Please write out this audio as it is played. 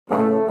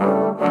Ethan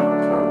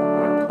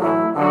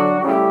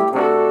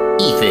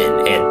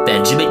and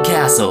Benjamin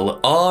Castle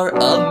are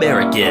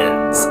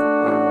Americans.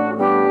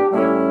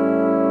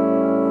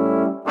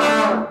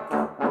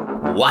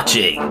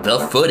 Watching the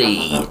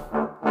footy.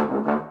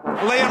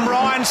 Liam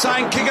Ryan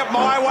saying, kick it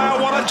my way, I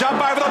want to jump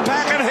over the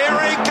pack, and here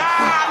he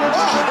comes!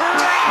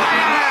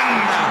 Ryan!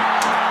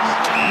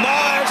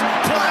 Myers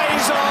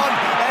plays on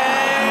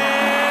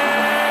and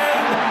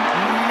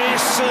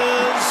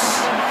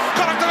misses.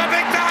 Got it to the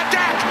big fella,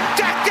 Jack!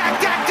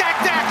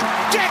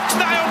 Jack's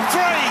nailed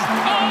three!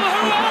 Oh,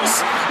 who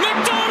else?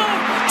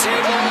 McDonald!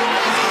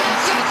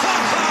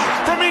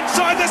 From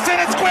inside the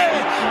centre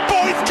square,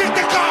 Boyd kicked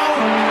the goal!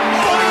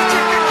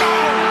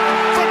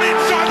 From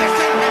inside the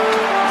centre.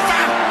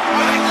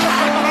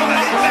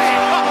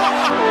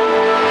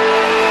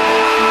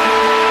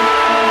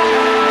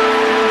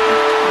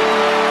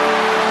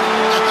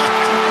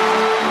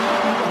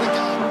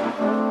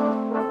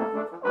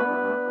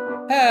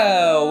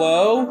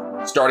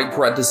 Hello, starting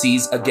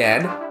parentheses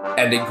again,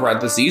 ending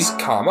parentheses,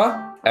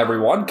 comma,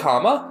 everyone,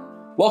 comma.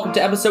 Welcome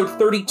to episode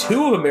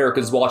 32 of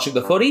Americans Watching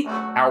the Footy,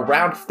 our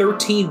round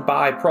 13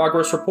 by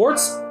progress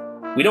reports.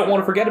 We don't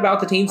want to forget about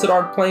the teams that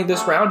aren't playing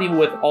this round, even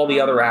with all the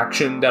other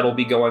action that'll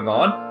be going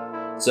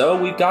on.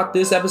 So we've got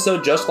this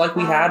episode just like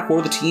we had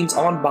for the teams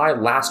on bye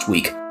last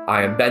week.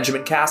 I am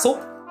Benjamin Castle.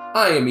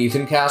 I am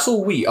Ethan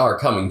Castle. We are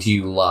coming to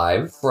you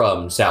live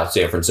from South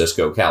San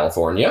Francisco,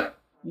 California.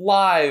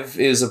 Live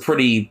is a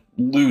pretty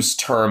loose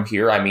term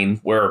here. I mean,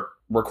 we're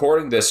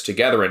recording this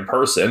together in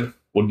person.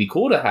 Would be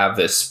cool to have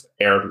this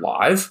aired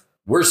live.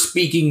 We're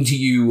speaking to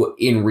you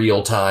in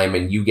real time,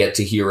 and you get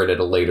to hear it at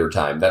a later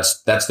time.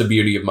 That's the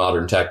beauty of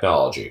modern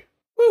technology.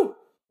 Woo.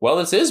 Well,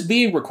 this is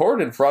being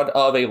recorded in front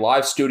of a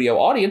live studio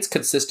audience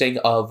consisting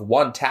of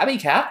one tabby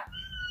cat.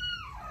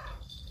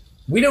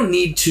 We don't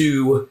need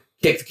to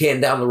kick the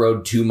can down the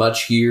road too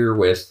much here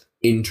with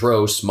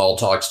intro small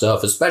talk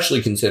stuff,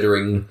 especially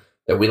considering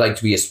that we like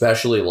to be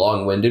especially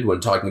long-winded when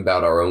talking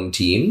about our own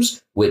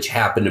teams, which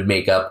happen to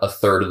make up a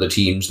third of the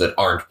teams that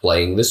aren't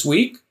playing this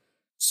week.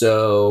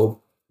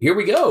 So here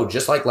we go.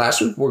 Just like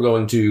last week, we're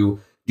going to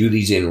do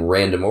these in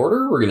random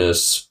order. We're going to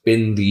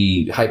spin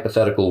the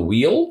hypothetical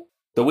wheel.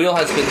 The wheel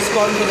has been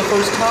spun for the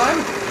first time.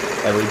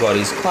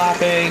 Everybody's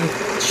clapping.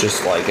 It's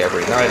just like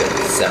every night at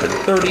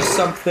 7:30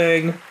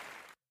 something.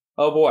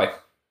 Oh boy.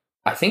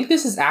 I think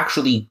this is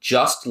actually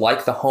just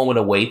like the home and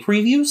away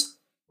previews,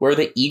 where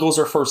the Eagles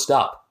are first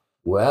up.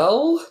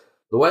 Well,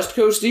 the West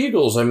Coast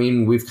Eagles, I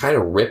mean, we've kind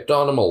of ripped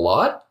on them a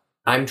lot.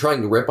 I'm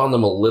trying to rip on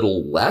them a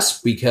little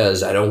less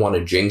because I don't want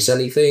to jinx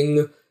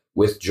anything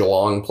with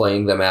Geelong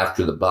playing them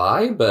after the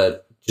bye,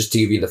 but just to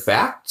give you the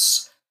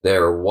facts,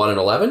 they're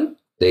 1-11.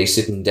 They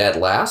sit in dead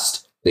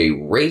last. They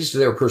raised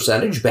their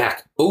percentage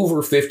back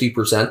over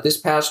 50% this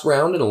past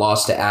round in a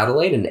loss to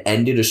Adelaide and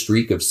ended a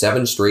streak of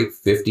 7 straight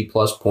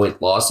 50-plus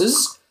point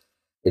losses.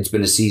 It's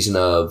been a season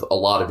of a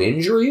lot of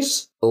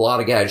injuries, a lot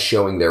of guys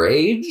showing their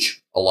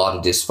age, a lot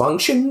of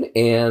dysfunction,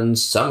 and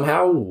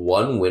somehow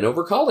one win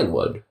over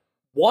Collingwood.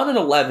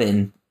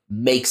 1-11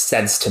 makes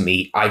sense to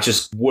me. I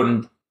just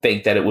wouldn't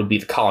think that it would be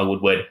the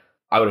Collingwood win.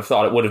 I would have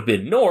thought it would have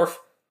been North.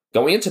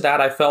 Going into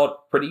that, I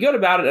felt pretty good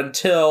about it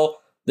until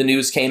the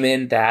news came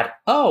in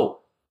that,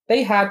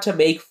 they had to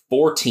make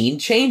 14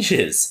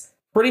 changes.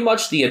 Pretty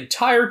much the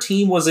entire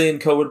team was in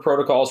COVID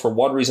protocols for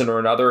one reason or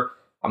another.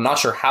 I'm not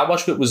sure how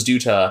much of it was due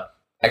to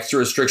extra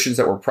restrictions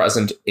that were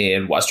present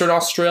in Western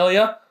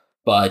Australia,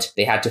 but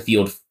they had to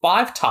field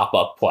 5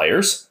 top-up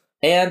players,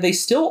 and they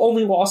still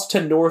only lost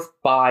to North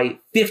by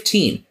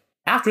 15.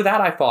 After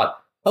that, I thought,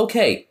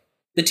 okay,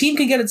 the team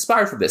can get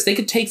inspired from this. They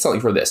could take something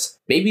from this.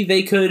 Maybe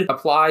they could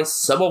apply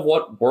some of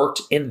what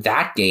worked in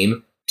that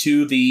game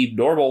to the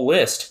normal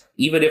list,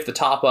 even if the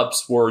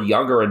top-ups were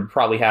younger and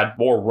probably had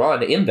more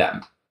run in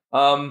them.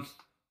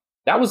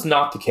 That was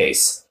not the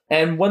case.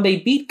 And when they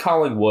beat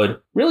Collingwood,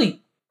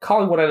 really,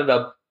 Collingwood ended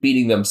up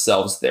beating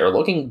themselves there.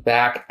 Looking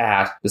back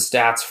at the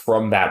stats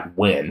from that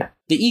win,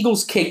 the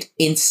Eagles kicked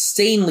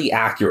insanely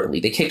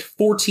accurately. They kicked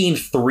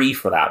 14-3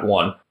 for that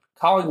one.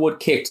 Collingwood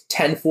kicked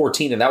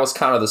 10-14, and that was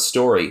kind of the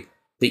story.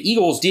 The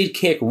Eagles did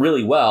kick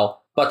really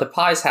well, but the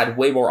Pies had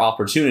way more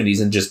opportunities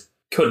and just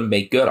couldn't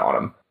make good on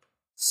them.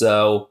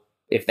 So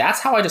if that's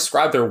how I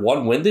describe their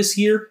one win this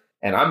year,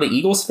 and I'm the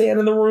Eagles fan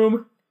in the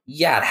room,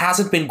 yeah, it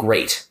hasn't been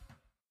great.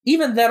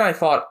 Even then I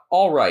thought,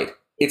 all right,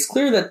 it's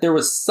clear that there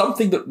was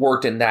something that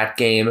worked in that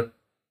game.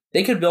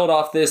 They could build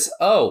off this,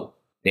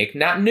 Nick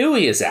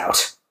Naitanui is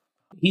out.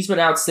 He's been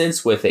out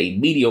since with a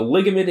medial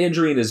ligament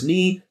injury in his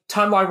knee.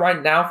 Timeline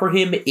right now for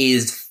him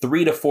is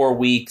 3 to 4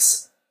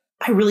 weeks.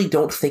 I really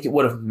don't think it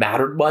would have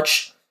mattered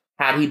much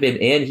had he been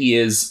in. He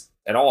is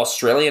an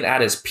All-Australian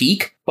at his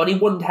peak, but he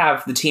wouldn't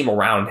have the team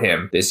around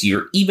him this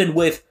year, even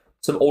with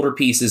some older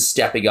pieces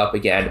stepping up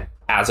again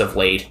as of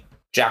late.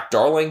 Jack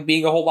Darling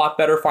being a whole lot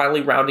better,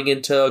 finally rounding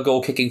into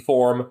goal-kicking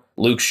form.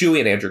 Luke Shuey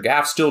and Andrew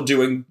Gaff still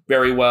doing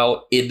very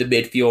well in the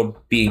midfield,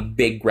 being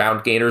big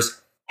ground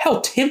gainers.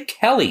 Hell, Tim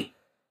Kelly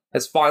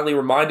has finally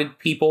reminded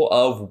people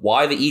of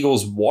why the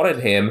Eagles wanted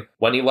him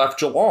when he left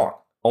Geelong.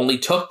 only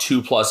took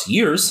 2+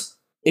 years.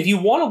 If you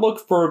want to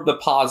look for the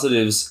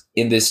positives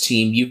in this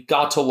team, you've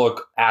got to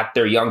look at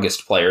their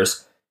youngest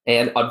players.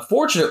 And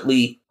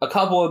unfortunately, a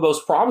couple of the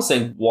most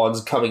promising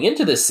ones coming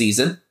into this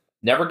season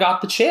never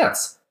got the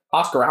chance.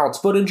 Oscar Allen's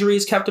foot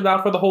injuries kept him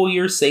out for the whole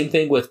year. Same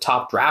thing with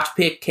top draft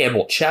pick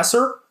Campbell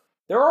Chesser.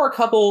 There are a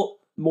couple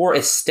more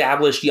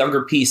established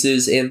younger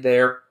pieces in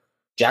there.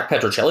 Jack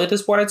Petrocelli at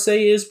this point, I'd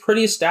say, is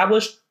pretty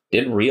established.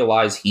 Didn't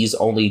realize he's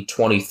only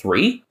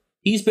 23.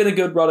 He's been a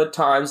good run at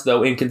times,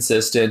 though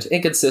inconsistent.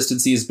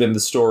 Inconsistency has been the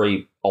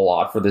story a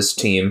lot for this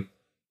team.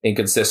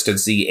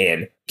 Inconsistency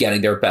in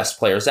getting their best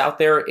players out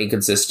there.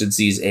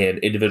 Inconsistencies in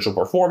individual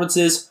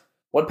performances.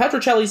 When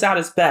Petrocelli's at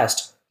his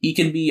best, he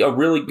can be a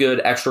really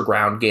good extra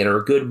ground gainer,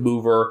 a good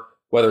mover,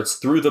 whether it's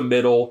through the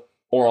middle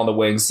or on the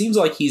wings. Seems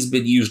like he's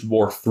been used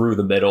more through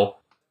the middle.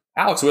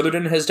 Alex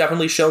Witherden has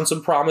definitely shown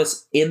some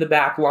promise in the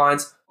back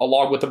lines,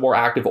 along with the more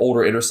active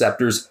older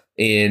interceptors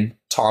in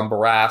Tom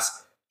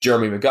Barras,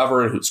 Jeremy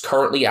McGovern, who's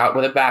currently out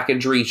with a back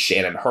injury,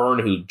 Shannon Hearn,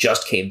 who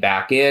just came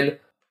back in.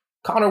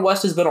 Connor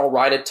West has been all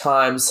right at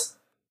times.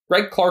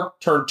 Greg Clark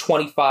turned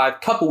 25 a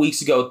couple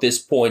weeks ago at this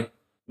point.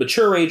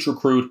 Mature age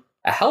recruit,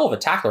 a hell of a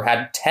tackler,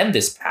 had 10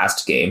 this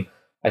past game.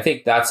 I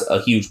think that's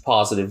a huge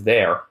positive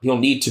there. He'll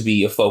need to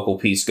be a focal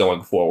piece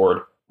going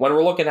forward. When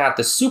we're looking at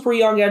the super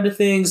young end of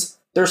things,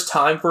 there's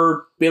time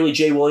for Bailey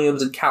J.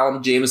 Williams and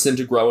Callum Jamison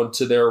to grow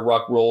into their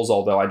ruck roles,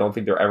 although I don't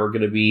think they're ever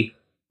going to be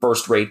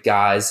first-rate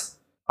guys.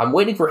 I'm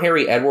waiting for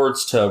Harry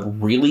Edwards to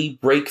really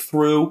break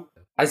through.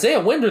 Isaiah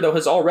Winder, though,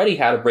 has already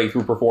had a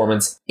breakthrough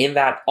performance in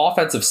that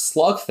offensive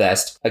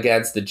slugfest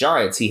against the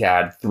Giants. He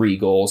had 3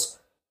 goals.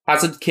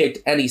 Hasn't kicked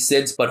any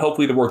since, but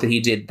hopefully the work that he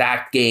did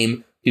that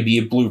game could be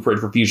a blueprint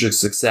for future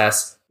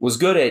success. Was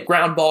good at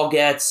ground ball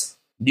gets,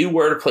 knew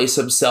where to place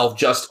himself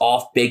just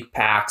off big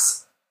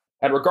packs.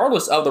 And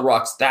regardless of the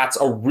rucks, that's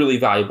a really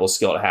valuable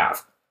skill to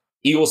have.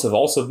 Eagles have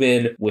also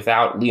been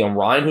without Liam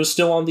Ryan, who's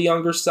still on the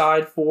younger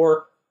side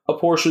for a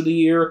portion of the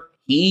year.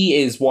 He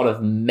is one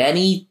of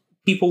many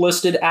people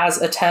listed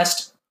as a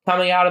test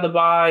coming out of the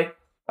bye.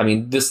 I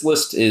mean, this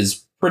list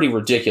is pretty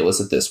ridiculous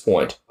at this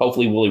point.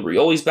 Hopefully Willie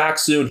Rioli's back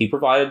soon. He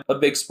provided a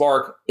big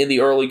spark in the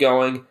early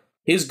going.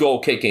 His goal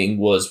kicking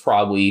was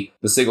probably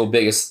the single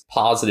biggest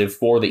positive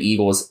for the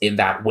Eagles in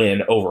that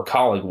win over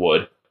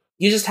Collingwood.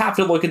 You just have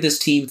to look at this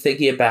team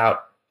thinking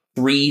about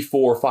 3,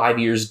 4, 5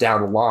 years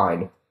down the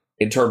line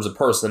in terms of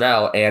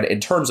personnel and in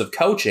terms of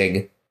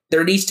coaching.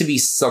 There needs to be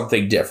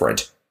something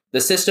different.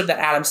 The system that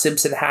Adam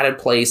Simpson had in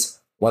place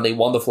when they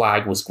won the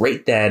flag was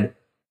great then.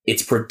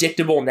 It's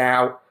predictable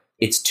now.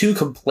 It's too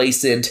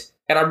complacent.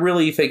 And I'm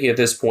really thinking at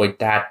this point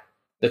that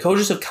the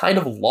coaches have kind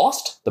of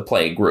lost the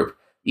playing group.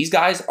 These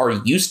guys are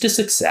used to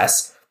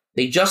success.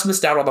 They just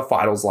missed out on the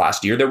finals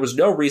last year. There was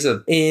no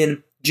reason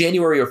in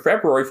January or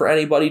February for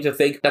anybody to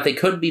think that they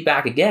couldn't be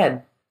back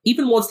again.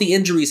 Even once the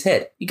injuries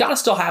hit, you got to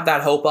still have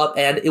that hope up,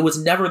 and it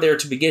was never there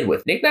to begin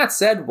with. Nick Nat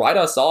said, write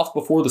us off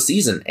before the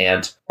season,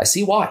 and I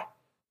see why.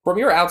 From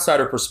your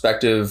outsider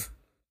perspective,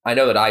 I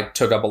know that I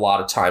took up a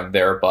lot of time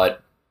there,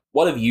 but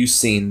what have you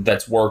seen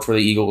that's worked for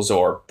the Eagles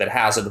or that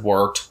hasn't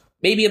worked?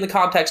 Maybe in the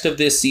context of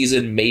this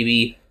season,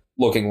 maybe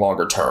looking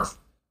longer term.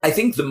 I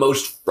think the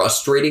most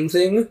frustrating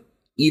thing,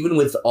 even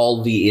with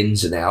all the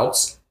ins and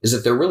outs, is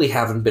that there really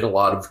haven't been a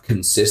lot of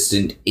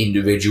consistent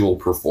individual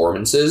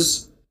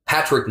performances.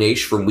 Patrick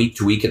Naish from week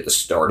to week at the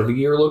start of the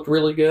year looked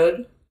really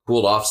good.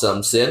 Cooled off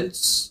some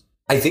since.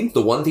 I think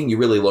the one thing you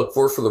really look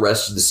for the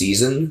rest of the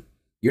season,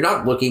 you're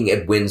not looking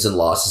at wins and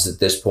losses at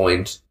this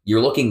point.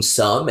 You're looking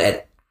some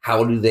at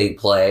how do they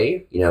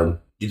play. You know,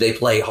 do they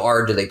play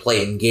hard? Do they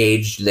play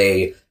engaged? Do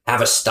they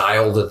have a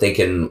style that they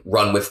can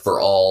run with for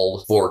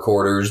all 4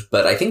 quarters?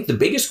 But I think the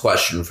biggest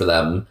question for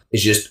them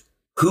is just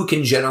who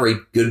can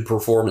generate good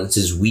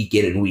performances week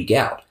in and week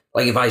out.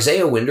 Like if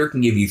Isaiah Winder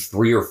can give you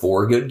 3 or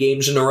 4 good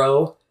games in a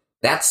row,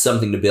 that's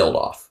something to build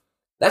off.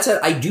 That said,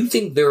 I do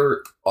think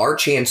there are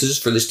chances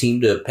for this team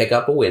to pick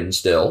up a win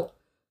still.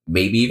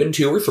 Maybe even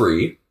 2 or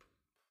 3.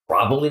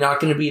 Probably not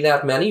going to be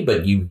that many,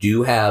 but you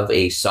do have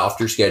a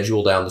softer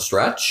schedule down the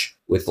stretch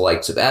with the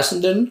likes of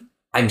Essendon.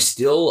 I'm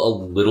still a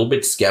little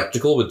bit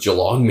skeptical with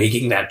Geelong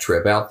making that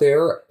trip out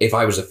there. If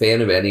I was a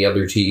fan of any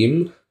other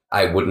team,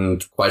 I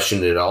wouldn't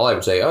question it at all. I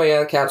would say, oh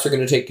yeah, the Cats are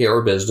going to take care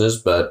of business,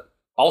 but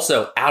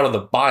also out of the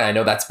bye, I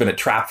know that's been a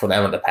trap for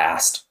them in the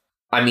past.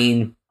 I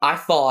mean, I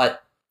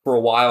thought for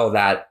a while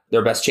that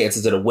their best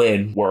chances at a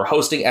win were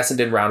hosting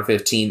Essendon round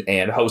 15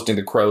 and hosting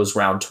the Crows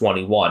round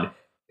 21.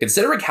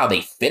 Considering how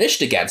they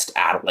finished against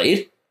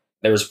Adelaide,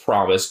 there's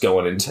promise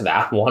going into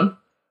that one,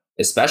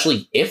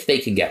 especially if they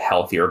can get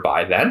healthier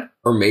by then.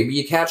 Or maybe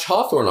you catch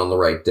Hawthorn on the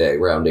right day,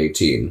 round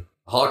 18.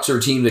 Hawks are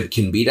a team that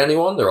can beat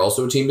anyone. They're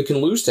also a team that can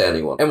lose to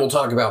anyone. And we'll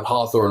talk about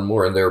Hawthorn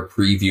more in their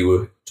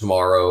preview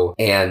tomorrow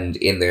and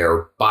in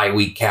their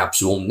bye-week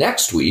capsule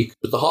next week.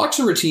 But the Hawks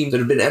are a team that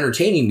have been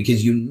entertaining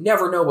because you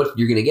never know what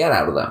you're going to get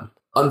out of them.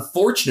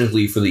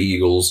 Unfortunately for the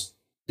Eagles,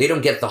 they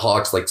don't get the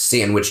Hawks like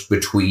sandwiched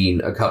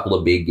between a couple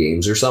of big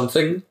games or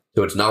something.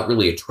 So it's not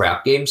really a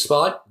trap game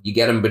spot. You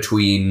get them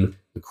between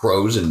the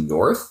Crows in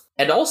North.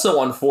 And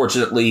also,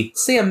 unfortunately,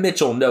 Sam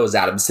Mitchell knows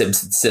Adam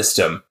Simpson's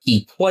system.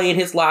 He played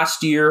his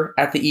last year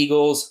at the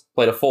Eagles,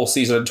 played a full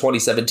season in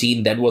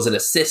 2017, then was an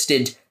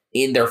assistant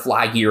in their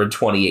flag year in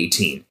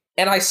 2018.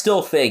 And I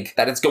still think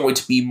that it's going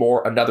to be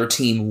more another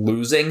team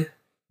losing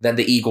than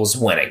the Eagles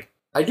winning.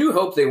 I do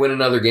hope they win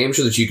another game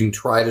so that you can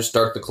try to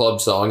start the club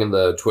song in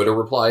the Twitter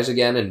replies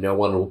again and no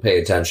one will pay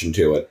attention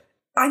to it.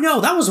 I know,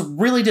 that was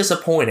really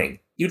disappointing.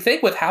 You'd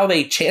think with how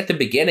they chant the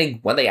beginning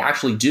when they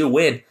actually do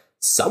win,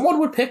 someone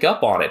would pick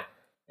up on it.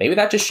 Maybe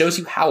that just shows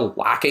you how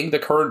lacking the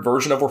current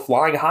version of We're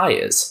Flying High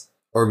is.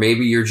 Or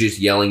maybe you're just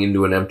yelling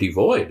into an empty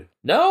void.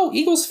 No,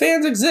 Eagles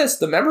fans exist.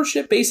 The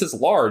membership base is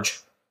large.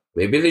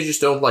 Maybe they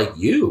just don't like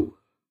you.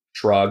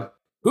 Shrug.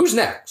 Who's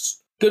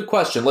next? Good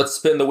question. Let's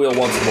spin the wheel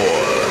once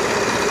more.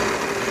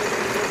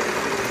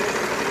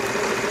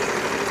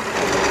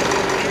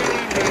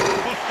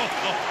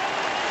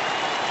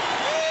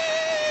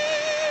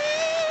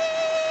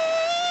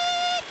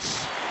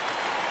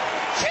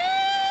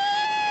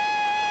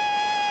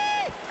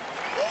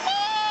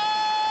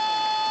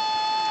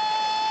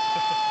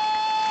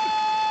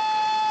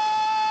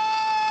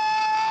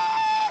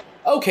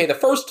 Okay, the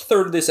first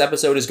third of this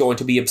episode is going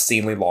to be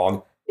obscenely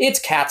long. It's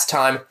Cats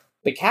time.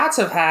 The Cats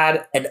have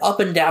had an up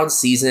and down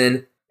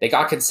season. They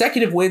got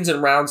consecutive wins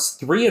in rounds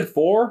 3 and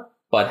 4,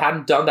 but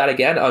hadn't done that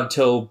again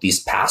until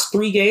these past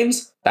 3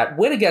 games. That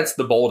win against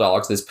the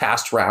Bulldogs this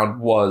past round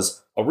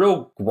was a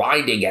real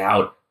grinding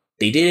out.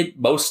 They did it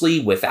mostly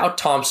without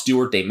Tom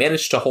Stewart. They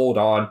managed to hold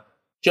on,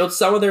 showed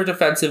some of their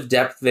defensive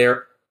depth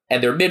there,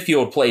 and their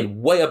midfield played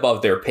way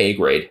above their pay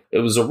grade. It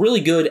was a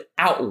really good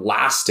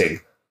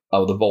outlasting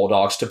of the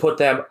Bulldogs to put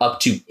them up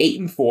to 8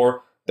 and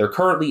 4. They're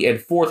currently in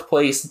 4th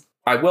place.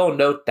 I will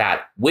note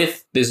that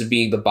with this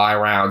being the bye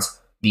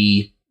rounds,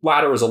 the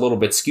ladder is a little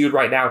bit skewed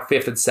right now.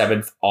 5th and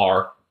 7th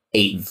are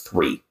 8 and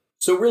 3.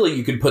 So really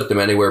you could put them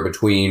anywhere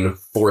between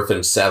 4th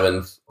and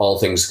 7th, all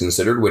things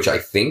considered, which I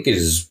think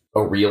is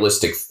a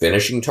realistic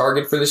finishing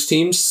target for this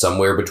team,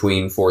 somewhere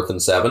between 4th and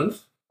 7th.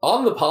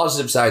 On the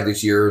positive side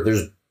this year,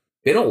 there's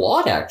been a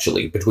lot,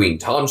 actually, between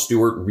Tom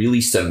Stewart really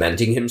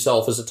cementing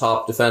himself as a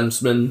top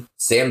defenseman,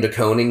 Sam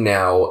DeConing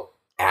now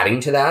adding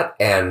to that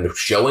and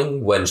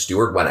showing when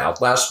Stewart went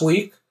out last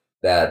week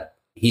that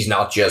he's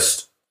not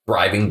just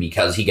thriving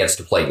because he gets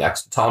to play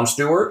next to Tom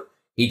Stewart.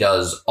 He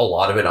does a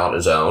lot of it on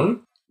his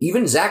own.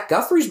 Even Zach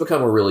Guthrie's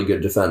become a really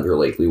good defender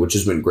lately, which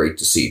has been great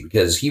to see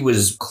because he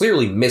was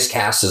clearly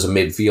miscast as a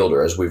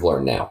midfielder, as we've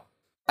learned now.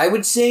 I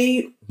would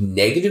say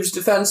negatives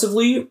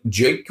defensively.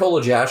 Jake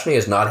Kolajashny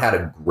has not had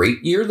a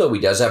great year, though he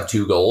does have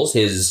 2 goals.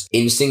 His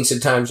instincts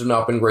at times have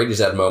not been great. He's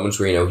had moments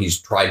where, he's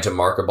tried to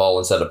mark a ball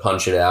instead of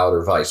punch it out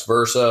or vice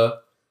versa.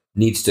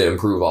 Needs to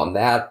improve on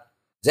that.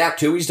 Zach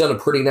Tui's done a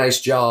pretty nice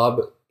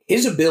job.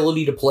 His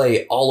ability to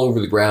play all over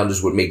the ground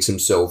is what makes him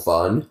so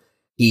fun.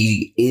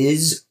 He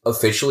is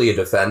officially a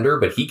defender,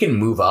 but he can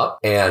move up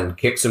and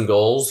kick some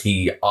goals.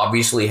 He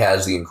obviously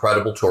has the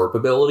incredible torp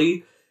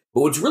ability.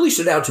 But what's really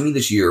stood out to me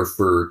this year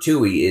for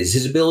Tui is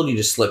his ability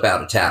to slip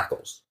out of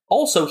tackles.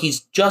 Also,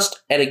 he's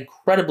just an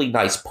incredibly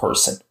nice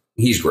person.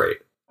 He's great.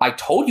 I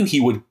told you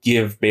he would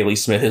give Bailey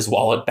Smith his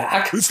wallet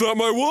back. It's not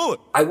my wallet.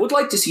 I would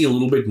like to see a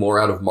little bit more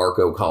out of Mark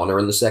O'Connor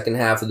in the second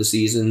half of the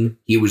season.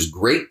 He was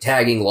great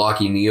tagging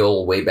Lockie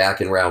Neal way back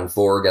in round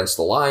 4 against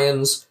the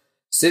Lions.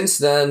 Since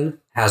then,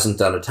 hasn't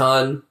done a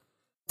ton.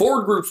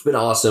 Forward group's been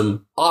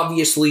awesome.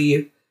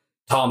 Obviously,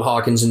 Tom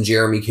Hawkins and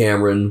Jeremy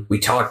Cameron, we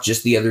talked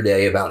just the other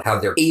day about how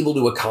they're able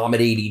to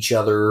accommodate each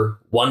other.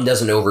 One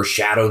doesn't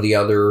overshadow the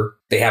other.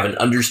 They have an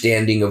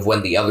understanding of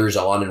when the other's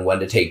on and when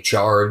to take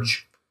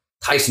charge.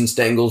 Tyson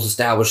Stengel's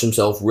established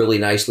himself really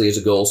nicely as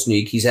a goal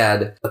sneak. He's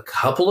had a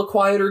couple of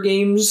quieter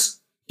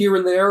games here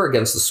and there.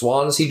 Against the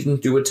Swans, he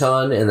didn't do a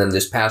ton. And then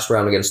this past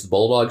round against the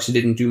Bulldogs, he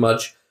didn't do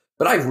much.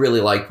 But I've really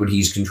liked what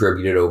he's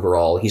contributed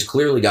overall. He's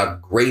clearly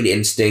got great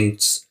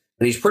instincts.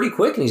 And he's pretty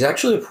quick, and he's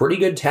actually a pretty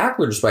good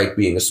tackler despite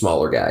being a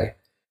smaller guy.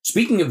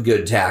 Speaking of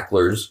good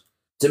tacklers,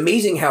 it's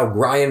amazing how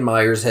Brian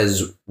Myers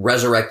has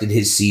resurrected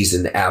his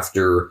season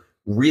after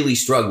really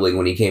struggling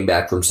when he came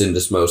back from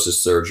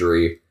syndesmosis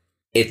surgery.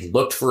 It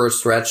looked for a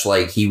stretch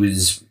like he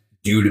was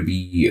due to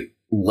be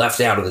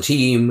left out of the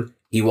team.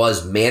 He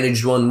was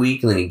managed one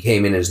week, and then he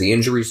came in as the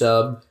injury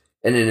sub.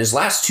 And in his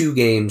last 2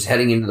 games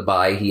heading into the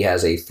bye, he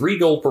has a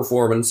 3-goal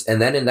performance.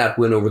 And then in that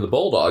win over the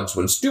Bulldogs,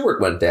 when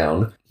Stewart went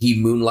down, he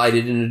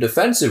moonlighted in a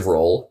defensive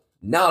role,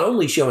 not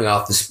only showing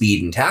off the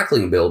speed and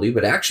tackling ability,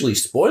 but actually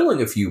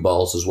spoiling a few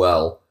balls as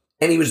well.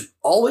 And he was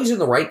always in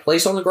the right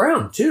place on the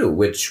ground, too,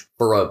 which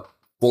for a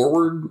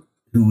forward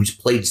who's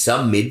played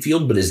some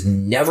midfield but has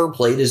never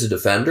played as a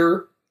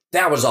defender,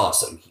 that was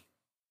awesome.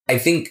 I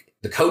think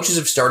the coaches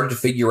have started to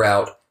figure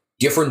out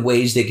different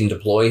ways they can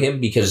deploy him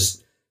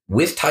because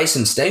with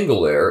Tyson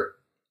Stengel there,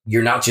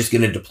 you're not just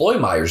going to deploy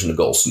Myers in a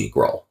goal sneak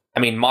role. I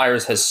mean,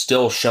 Myers has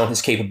still shown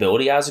his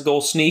capability as a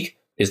goal sneak.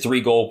 His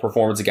 3-goal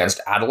performance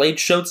against Adelaide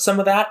showed some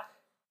of that.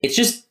 It's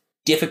just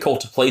difficult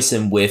to place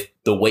him with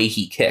the way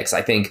he kicks.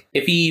 I think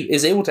if he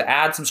is able to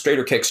add some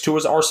straighter kicks to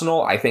his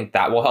arsenal, I think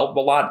that will help him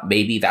a lot.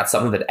 Maybe that's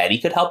something that Eddie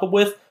could help him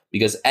with.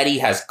 because Eddie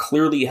has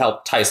clearly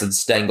helped Tyson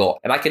Stengel,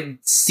 and I can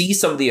see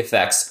some of the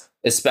effects,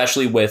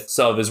 especially with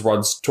some of his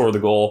runs toward the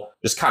goal,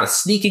 just kind of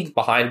sneaking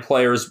behind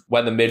players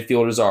when the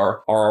midfielders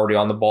are already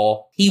on the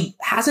ball. He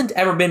hasn't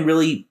ever been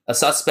really a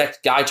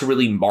suspect guy to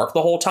really mark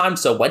the whole time,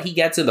 so when he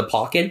gets in the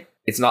pocket,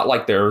 it's not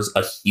like there's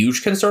a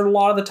huge concern a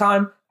lot of the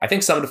time. I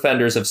think some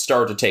defenders have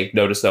started to take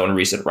notice, though, in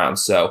recent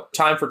rounds, so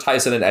time for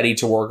Tyson and Eddie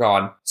to work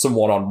on some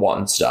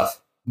one-on-one stuff.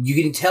 You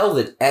can tell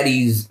that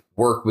Eddie's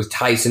work with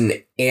Tyson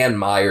and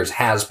Myers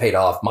has paid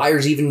off.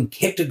 Myers even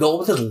kicked a goal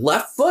with his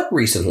left foot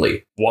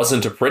recently.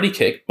 Wasn't a pretty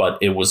kick, but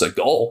it was a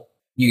goal.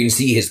 You can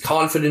see his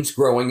confidence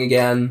growing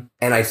again,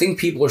 and I think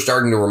people are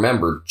starting to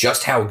remember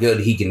just how good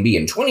he can be.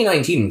 In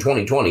 2019 and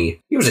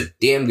 2020, he was a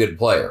damn good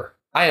player.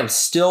 I am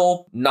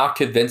still not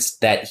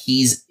convinced that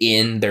he's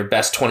in their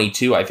best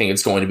 22. I think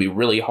it's going to be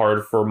really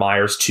hard for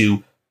Myers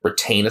to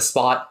retain a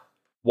spot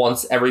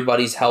once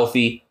everybody's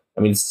healthy.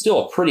 I mean, it's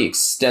still a pretty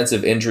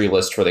extensive injury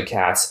list for the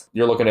Cats.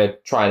 You're looking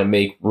at trying to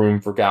make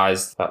room for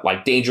guys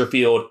like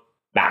Dangerfield,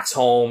 Max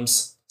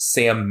Holmes,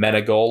 Sam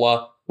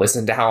Menegola.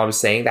 Listen to how I'm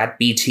saying that,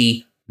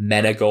 BT.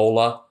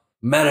 Menegola.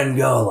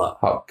 Menengola.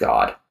 Oh,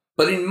 God.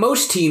 But in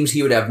most teams,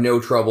 he would have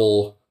no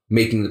trouble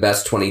making the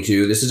best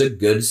 22. This is a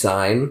good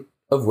sign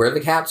of where the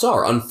Cats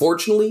are.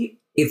 Unfortunately,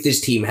 if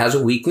this team has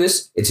a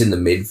weakness, it's in the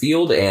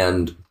midfield,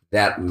 and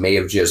that may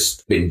have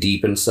just been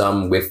deepened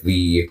some with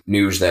the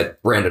news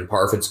that Brandon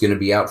Parfitt's going to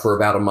be out for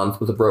about a month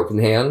with a broken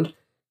hand.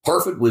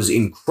 Parfitt was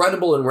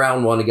incredible in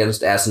round 1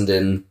 against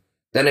Essendon,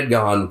 then had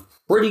gone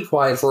pretty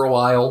quiet for a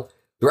while.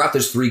 Throughout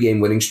this 3-game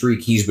winning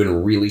streak, he's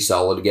been really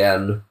solid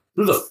again.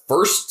 Through the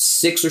first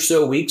 6 or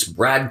so weeks,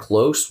 Brad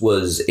Close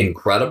was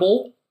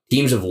incredible.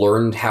 Teams have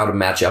learned how to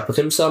match up with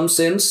him some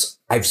since.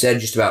 I've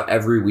said just about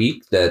every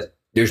week that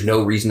there's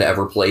no reason to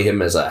ever play him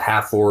as a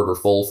half forward or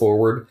full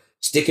forward.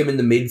 Stick him in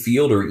the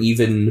midfield or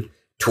even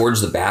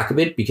towards the back of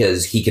it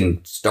because he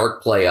can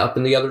start play up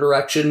in the other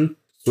direction.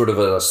 Sort of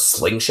a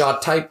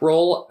slingshot type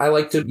role, I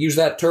like to use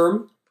that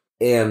term.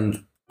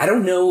 And I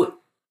don't know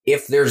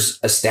if there's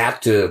a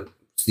stat to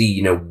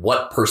see,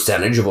 what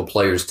percentage of a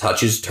player's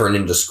touches turn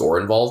into score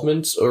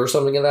involvements or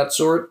something of that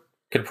sort.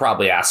 Could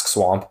probably ask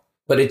Swamp.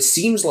 But it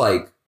seems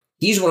like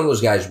he's one of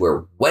those guys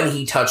where when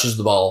he touches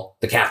the ball,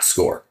 the Cats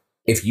score.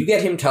 If you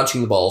get him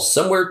touching the ball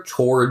somewhere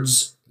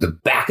towards the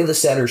back of the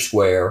center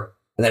square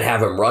and then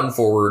have him run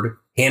forward,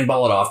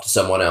 handball it off to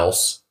someone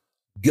else,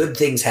 good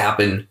things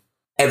happen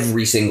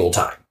every single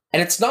time.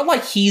 And it's not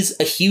like he's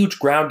a huge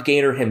ground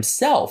gainer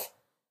himself.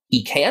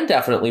 He can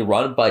definitely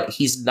run, but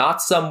he's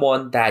not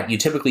someone that you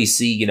typically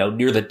see,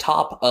 near the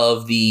top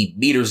of the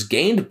meters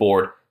gained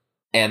board.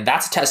 And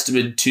that's a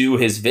testament to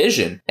his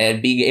vision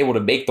and being able to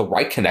make the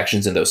right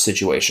connections in those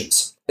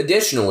situations.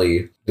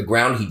 Additionally, the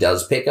ground he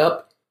does pick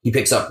up, he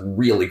picks up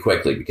really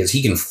quickly because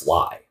he can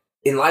fly.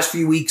 In the last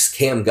few weeks,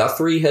 Cam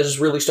Guthrie has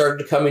really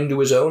started to come into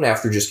his own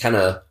after just kind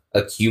of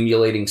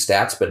accumulating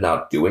stats but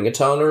not doing a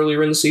ton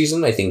earlier in the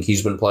season. I think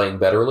he's been playing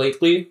better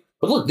lately.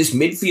 But look, this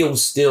midfield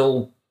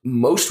still,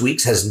 most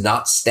weeks, has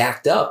not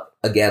stacked up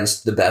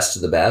against the best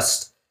of the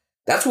best.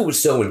 That's what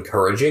was so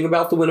encouraging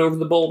about the win over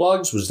the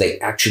Bulldogs, was they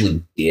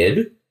actually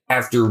did.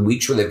 After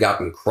weeks where they've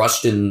gotten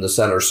crushed in the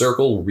center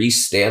circle,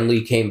 Reece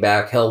Stanley came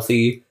back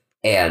healthy,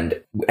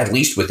 and at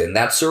least within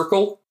that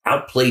circle,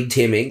 outplayed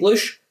Tim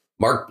English.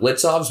 Mark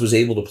Blitzovs was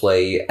able to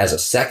play as a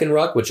second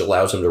ruck, which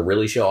allows him to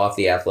really show off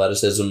the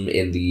athleticism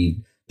in the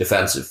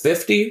defensive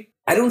 50.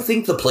 I don't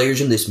think the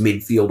players in this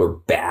midfield are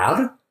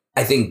bad.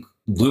 I think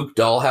Luke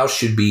Dahlhaus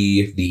should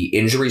be the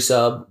injury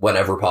sub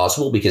whenever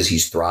possible because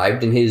he's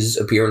thrived in his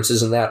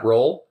appearances in that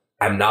role.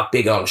 I'm not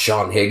big on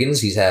Sean Higgins.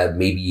 He's had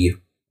maybe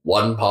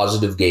one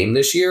positive game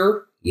this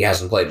year. He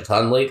hasn't played a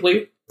ton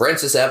lately.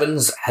 Francis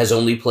Evans has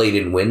only played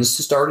in wins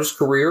to start his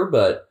career,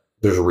 but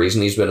there's a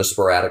reason he's been a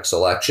sporadic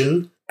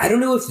selection. I don't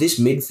know if this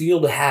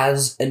midfield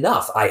has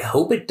enough. I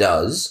hope it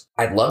does.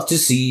 I'd love to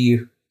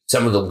see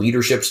some of the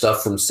leadership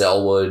stuff from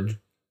Selwood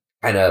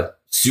kind of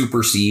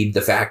supersede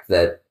the fact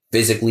that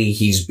physically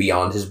he's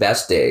beyond his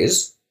best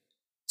days.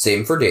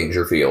 Same for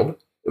Dangerfield.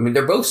 I mean,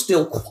 they're both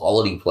still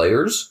quality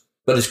players,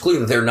 but it's clear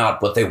that they're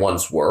not what they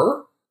once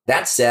were.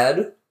 That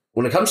said,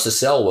 when it comes to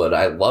Selwood,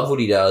 I love what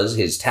he does.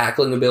 His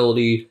tackling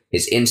ability,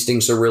 his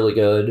instincts are really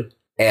good,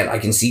 and I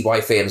can see why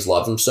fans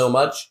love him so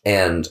much,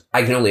 and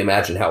I can only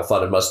imagine how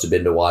fun it must have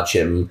been to watch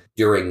him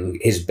during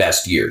his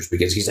best years,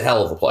 because he's a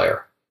hell of a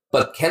player.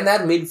 But can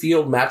that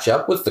midfield match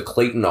up with the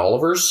Clayton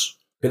Olivers?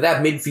 Could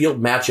that midfield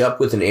match up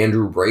with an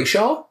Andrew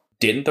Brayshaw?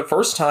 Didn't the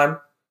first time.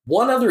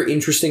 One other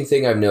interesting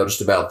thing I've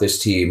noticed about this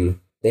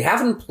team, they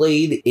haven't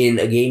played in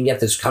a game yet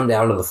that's come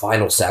down to the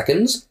final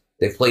seconds.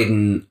 They've played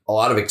in a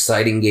lot of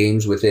exciting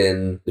games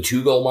within the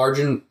 2-goal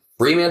margin.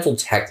 Fremantle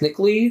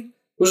technically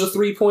was a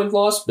 3-point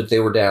loss, but they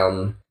were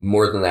down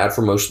more than that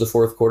for most of the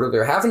fourth quarter.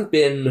 There haven't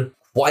been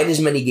quite as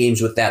many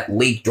games with that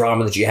late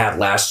drama that you had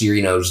last year.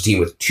 It was a team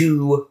with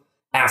 2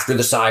 after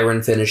the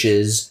siren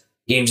finishes.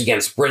 Games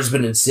against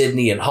Brisbane and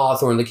Sydney and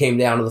Hawthorn that came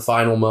down to the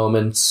final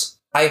moments.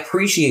 I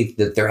appreciate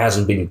that there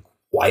hasn't been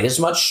quite as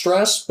much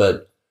stress,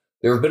 but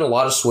there have been a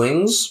lot of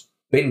swings,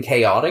 been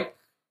chaotic.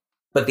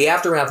 But the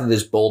aftermath of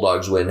this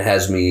Bulldogs win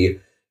has me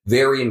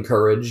very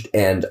encouraged,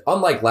 and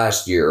unlike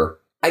last year,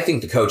 I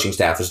think the coaching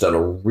staff has done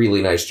a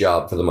really nice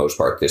job for the most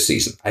part this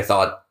season. I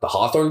thought the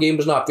Hawthorn game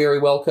was not very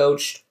well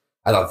coached.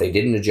 I thought they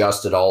didn't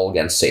adjust at all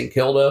against St.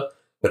 Kilda.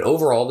 But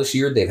overall this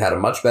year, they've had a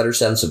much better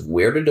sense of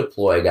where to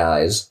deploy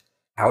guys,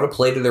 how to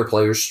play to their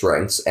players'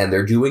 strengths, and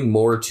they're doing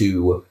more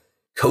to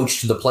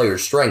coach to the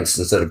players' strengths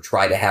instead of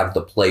try to have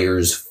the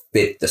players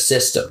fit the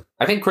system.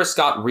 I think Chris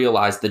Scott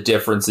realized the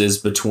differences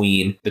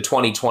between the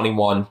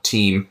 2021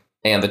 team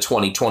and the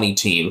 2020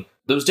 team.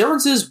 Those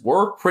differences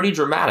were pretty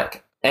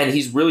dramatic. And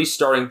he's really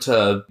starting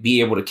to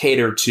be able to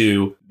cater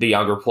to the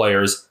younger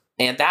players.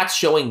 And that's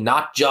showing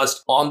not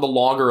just on the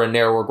longer and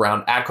narrower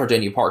ground at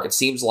Gardenia Park. It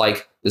seems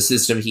like the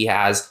system he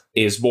has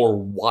is more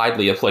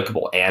widely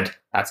applicable. And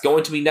that's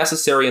going to be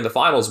necessary in the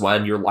finals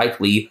when you're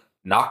likely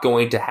not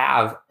going to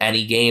have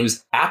any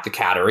games at the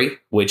Cattery,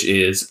 which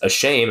is a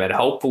shame. And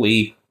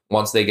hopefully,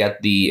 once they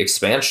get the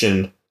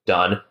expansion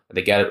done, and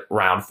they get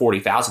around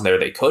 40,000 there,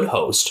 they could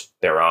host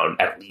their own,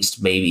 at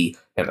least maybe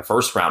in the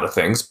first round of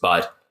things.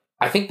 But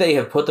I think they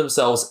have put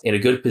themselves in a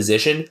good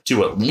position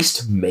to at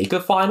least make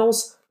the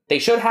finals. They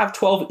should have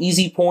 12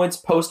 easy points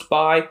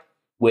post-bye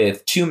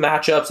with 2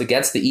 matchups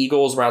against the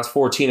Eagles, rounds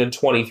 14 and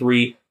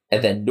 23,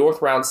 and then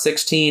North round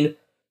 16.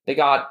 They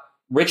got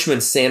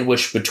Richmond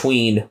sandwiched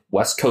between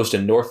West Coast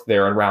and North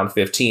there in round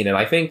 15, and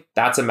I think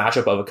that's a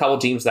matchup of a couple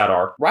teams that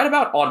are right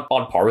about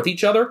on par with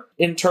each other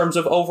in terms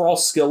of overall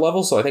skill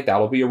level, so I think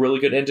that'll be a really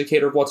good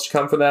indicator of what's to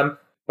come for them.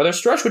 But their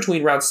stretch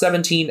between round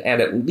 17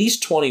 and at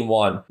least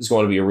 21 is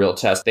going to be a real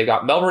test. They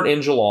got Melbourne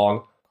in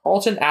Geelong,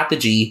 Carlton at the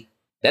G,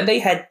 then they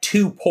head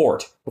to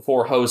Port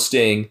before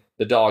hosting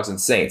the Dogs and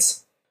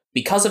Saints.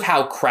 Because of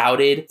how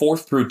crowded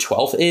 4th through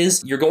 12th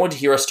is, you're going to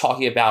hear us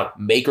talking about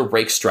make or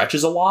break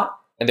stretches a lot.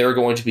 And there are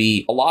going to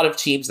be a lot of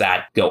teams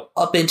that go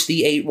up into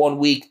the 8 one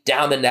week,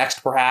 down the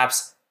next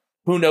perhaps.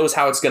 Who knows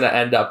how it's going to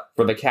end up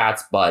for the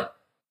Cats, but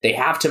they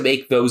have to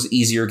make those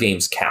easier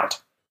games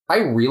count. I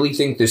really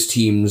think this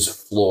team's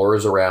floor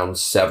is around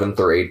 7th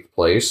or 8th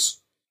place.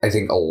 I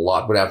think a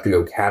lot would have to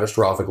go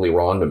catastrophically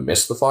wrong to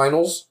miss the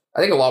finals. I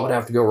think a lot would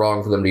have to go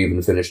wrong for them to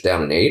even finish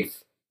down in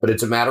 8th. But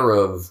it's a matter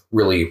of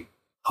really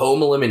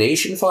home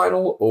elimination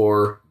final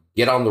or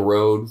get on the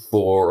road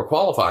for a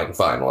qualifying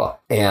final.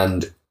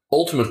 And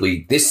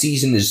ultimately, this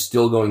season is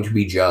still going to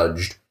be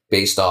judged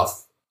based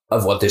off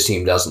of what this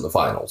team does in the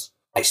finals.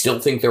 I still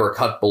think they're a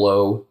cut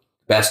below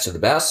best of the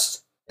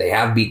best. They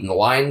have beaten the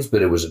Lions,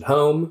 but it was at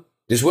home.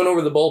 This win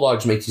over the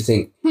Bulldogs makes you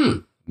think,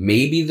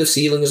 maybe the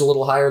ceiling is a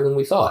little higher than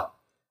we thought.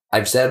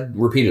 I've said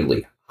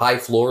repeatedly, high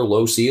floor,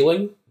 low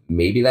ceiling.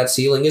 Maybe that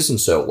ceiling isn't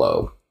so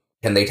low.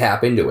 Can they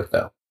tap into it,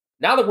 though?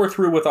 Now that we're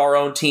through with our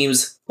own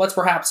teams, let's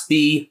perhaps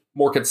be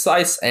more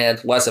concise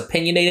and less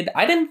opinionated.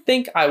 I didn't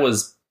think I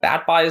was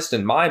that biased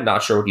in mine.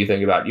 Not sure what you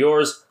think about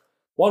yours.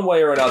 One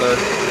way or another,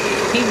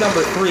 team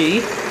number 3,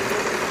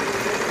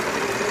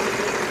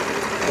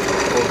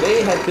 well,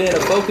 they have been a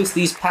focus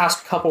these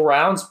past couple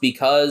rounds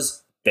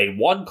because they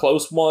won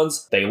close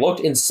ones. They looked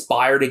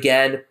inspired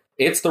again.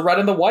 It's the red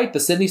and the white, the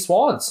Sydney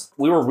Swans.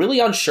 We were really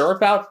unsure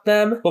about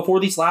them before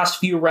these last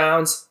few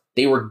rounds.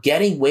 They were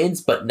getting wins,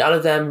 but none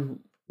of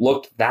them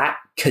looked that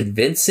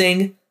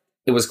convincing.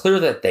 It was clear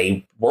that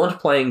they weren't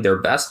playing their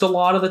best a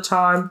lot of the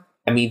time.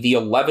 I mean, the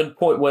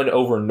 11-point win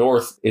over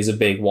North is a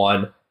big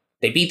one.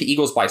 They beat the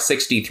Eagles by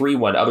 63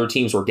 when other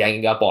teams were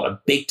ganging up on them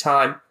big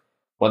time.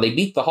 When they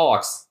beat the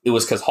Hawks, it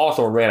was because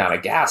Hawthorn ran out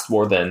of gas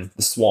more than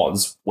the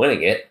Swans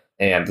winning it.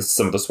 And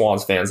some of the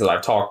Swans fans that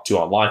I've talked to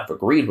online have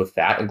agreed with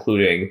that,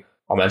 including,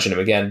 I'll mention him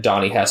again,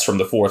 Donnie Hess from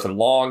the 4th and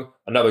Long.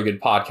 Another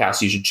good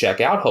podcast you should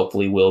check out.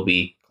 Hopefully we'll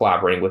be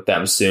collaborating with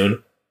them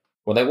soon.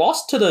 When they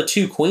lost to the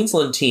 2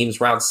 Queensland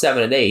teams round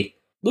 7 and 8,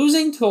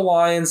 losing to the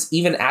Lions,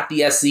 even at the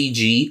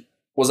SCG,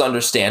 was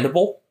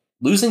understandable.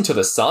 Losing to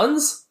the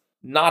Suns?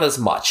 Not as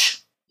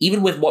much.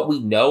 Even with what we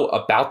know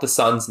about the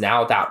Suns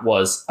now, that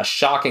was a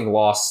shocking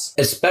loss.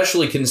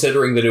 Especially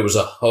considering that it was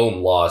a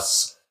home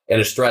loss in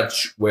a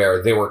stretch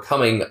where they were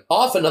coming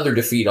off another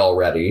defeat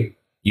already.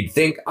 You'd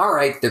think, all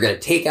right, they're going to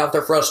take out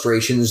their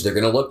frustrations. They're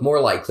going to look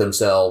more like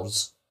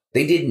themselves.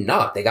 They did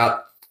not. They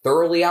got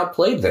thoroughly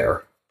outplayed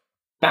there.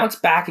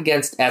 Bounced back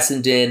against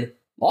Essendon.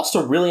 Lost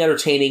a really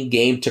entertaining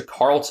game to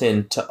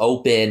Carlton to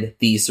open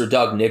the Sir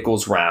Doug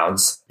Nicholls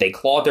rounds. They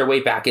clawed their way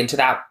back into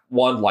that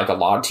one like a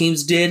lot of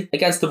teams did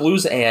against the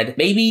Blues, and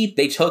maybe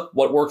they took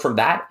what worked from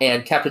that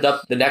and kept it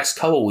up the next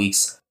couple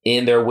weeks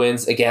in their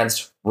wins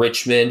against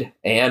Richmond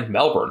and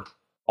Melbourne.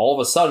 All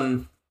of a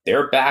sudden,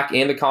 they're back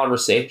in the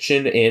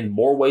conversation in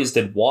more ways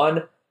than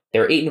one.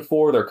 They're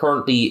 8-4. They're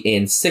currently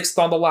in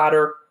 6th on the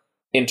ladder.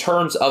 In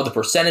terms of the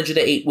percentage of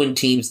the 8-win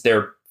teams,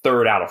 they're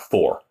 3rd out of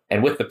 4.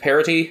 And with the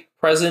parity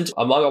present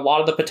among a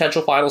lot of the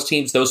potential finals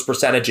teams, those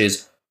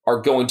percentages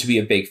are going to be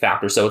a big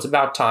factor. So it's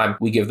about time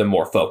we give them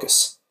more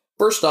focus.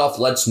 First off,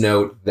 let's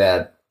note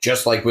that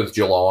just like with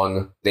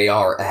Geelong, they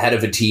are ahead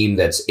of a team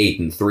that's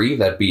 8-3,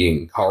 that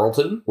being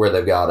Carlton, where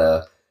they've got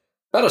a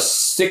About a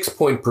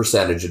 6-point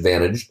percentage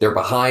advantage. They're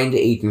behind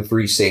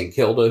 8-3 St.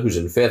 Kilda, who's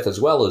in 5th, as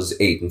well as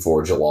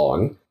 8-4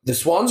 Geelong. The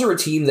Swans are a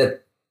team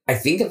that I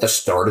think at the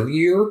start of the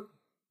year,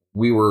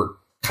 we were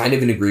kind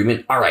of in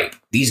agreement. All right,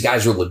 these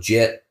guys are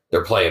legit.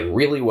 They're playing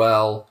really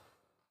well.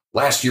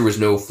 Last year was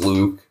no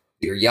fluke.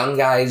 Your young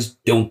guys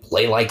don't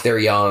play like they're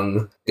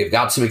young. They've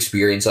got some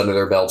experience under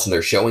their belts, and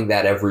they're showing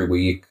that every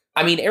week.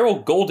 I mean,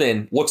 Errol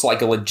Golden looks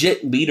like a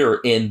legit leader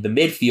in the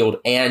midfield,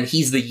 and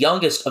he's the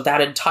youngest of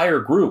that entire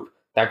group.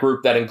 That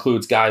group that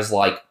includes guys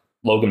like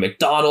Logan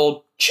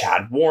McDonald,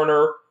 Chad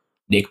Warner,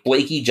 Nick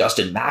Blakey,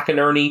 Justin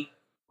McInerney,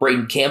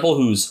 Braden Campbell,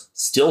 who's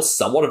still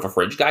somewhat of a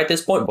fringe guy at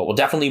this point, but will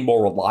definitely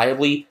more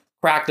reliably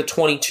crack the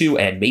 22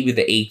 and maybe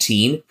the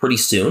 18 pretty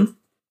soon.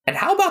 And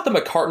how about the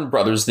McCartan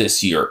brothers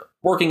this year?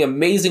 Working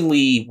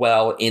amazingly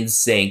well in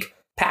sync.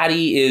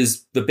 Patty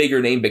is the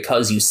bigger name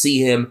because you see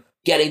him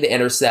getting the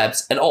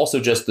intercepts, and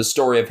also just the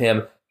story of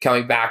him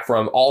coming back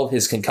from all of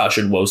his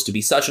concussion woes to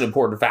be such an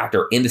important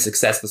factor in the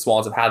success the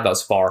Swans have had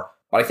thus far.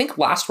 But I think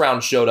last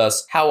round showed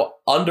us how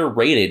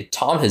underrated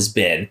Tom has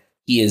been.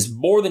 He is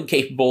more than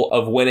capable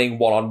of winning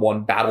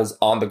one-on-one battles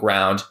on the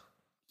ground.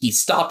 He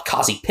stopped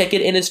Kazi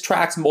Pickett in his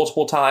tracks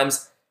multiple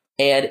times,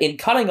 and in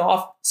cutting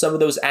off some of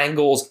those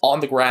angles on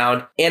the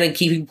ground and in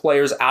keeping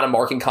players out of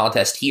marking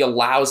contest, he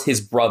allows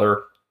his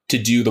brother to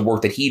do the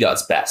work that he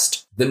does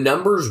best. The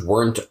numbers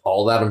weren't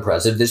all that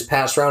impressive this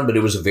past round, but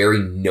it was a very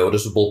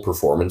noticeable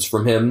performance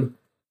from him.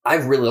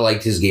 I've really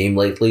liked his game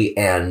lately,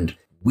 and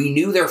we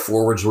knew their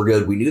forwards were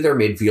good. We knew their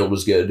midfield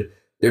was good.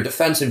 Their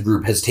defensive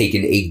group has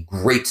taken a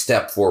great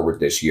step forward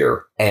this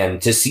year. And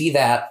to see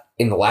that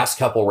in the last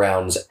couple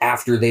rounds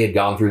after they had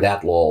gone through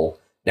that lull.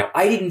 Now,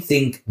 I didn't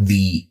think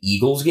the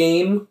Eagles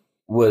game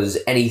was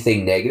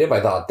anything negative.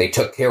 I thought they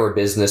took care of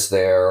business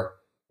there.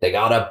 They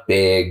got up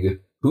big.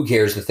 Who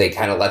cares if they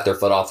kind of let their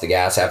foot off the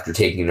gas after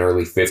taking an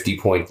early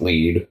 50-point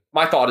lead?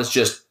 My thought is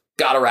just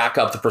gotta rack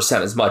up the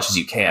percent as much as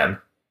you can.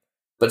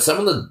 But some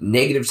of the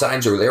negative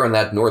signs over there in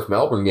that North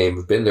Melbourne game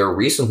have been there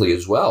recently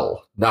as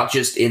well. Not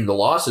just in the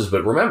losses,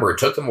 but remember, it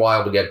took them a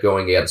while to get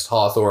going against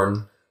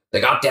Hawthorn.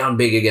 They got down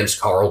big against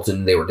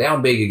Carlton. They were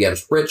down big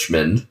against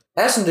Richmond.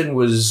 Essendon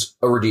was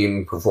a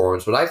redeeming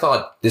performance, but I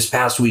thought this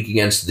past week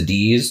against the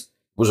D's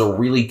was a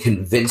really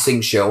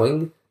convincing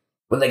showing.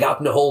 When they got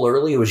in the hole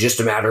early, it was just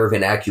a matter of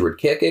inaccurate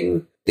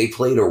kicking. They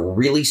played a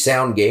really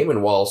sound game,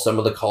 and while some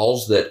of the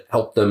calls that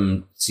helped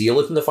them seal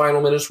it in the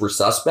final minutes were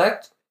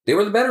suspect, they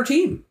were the better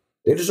team.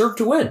 They deserved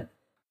to win.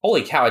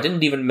 Holy cow, I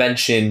didn't even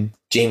mention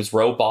James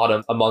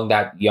Rowbottom among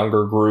that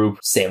younger group.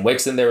 Sam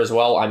Wicks in there as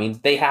well. I mean,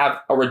 they have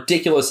a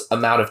ridiculous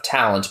amount of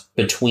talent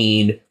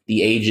between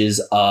the ages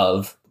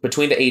of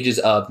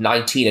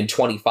 19 and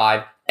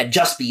 25. And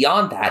just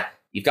beyond that,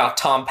 you've got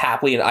Tom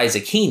Papley and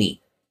Isaac Heaney.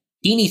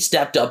 Heaney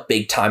stepped up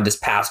big time this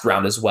past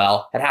round as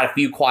well, and had a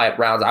few quiet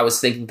rounds. I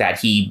was thinking that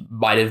he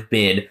might have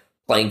been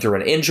playing through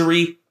an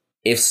injury.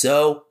 If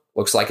so,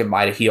 looks like it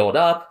might have healed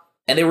up.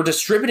 And they were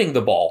distributing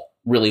the ball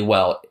really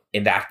well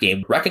in that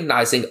game,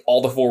 recognizing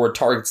all the forward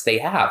targets they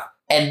have.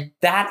 And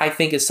that, I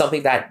think, is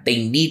something that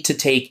they need to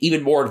take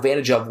even more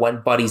advantage of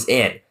when Buddy's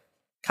in.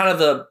 Kind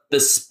of the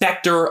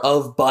specter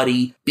of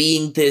Buddy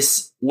being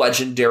this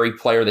legendary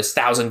player, this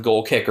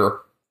 1,000-goal kicker.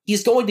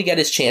 He's going to get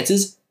his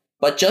chances,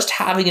 but just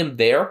having him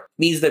there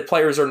means that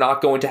players are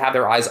not going to have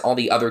their eyes on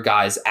the other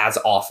guys as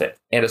often.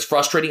 And as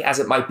frustrating as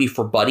it might be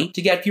for Buddy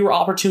to get fewer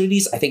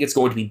opportunities, I think it's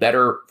going to be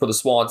better for the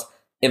Swans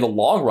in the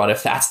long run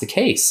if that's the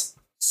case.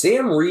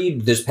 Sam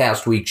Reed this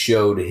past week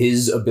showed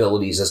his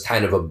abilities as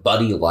kind of a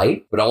Buddy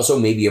light, but also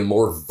maybe a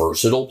more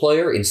versatile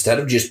player. Instead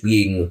of just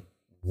being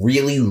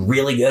really,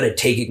 really good at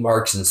taking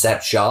marks and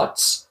set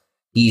shots,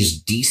 he's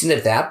decent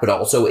at that, but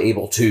also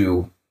able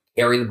to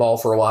carry the ball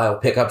for a while,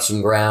 pick up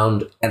some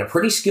ground, and a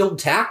pretty skilled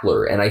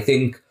tackler. And I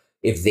think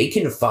if they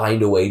can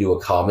find a way to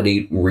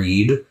accommodate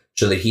Reed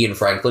so that he and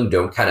Franklin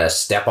don't kind of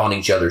step on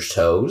each other's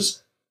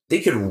toes, they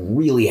could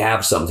really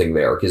have something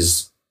there,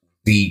 because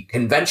the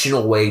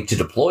conventional way to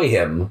deploy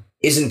him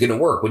isn't going to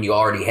work when you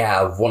already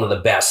have one of the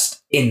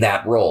best in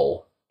that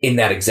role, in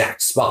that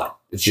exact spot.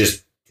 It's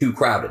just too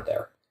crowded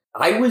there.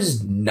 I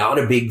was not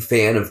a big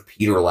fan of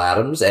Peter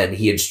Laddams, and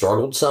he had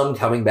struggled some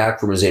coming back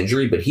from his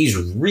injury, but he's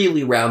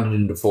really rounded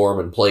into form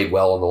and played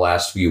well in the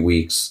last few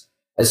weeks,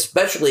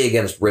 especially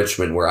against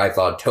Richmond, where I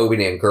thought Toby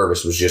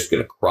Nankervis was just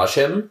going to crush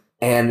him.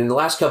 And in the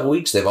last couple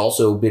weeks, they've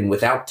also been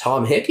without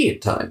Tom Hickey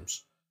at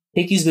times.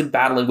 Hickey's been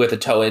battling with a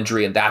toe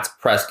injury, and that's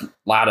pressed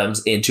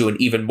Laddams into an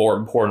even more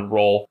important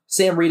role.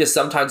 Sam Reed has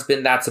sometimes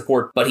been that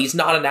support, but he's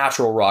not a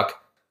natural ruck.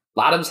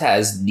 Laddams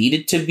has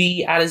needed to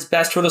be at his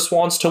best for the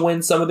Swans to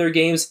win some of their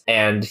games,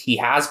 and he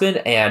has been.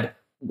 And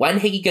when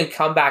Hickey can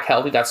come back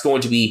healthy, that's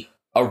going to be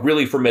a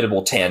really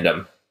formidable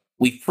tandem.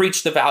 We've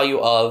preached the value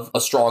of a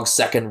strong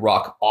second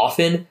ruck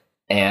often,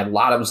 and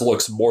Laddams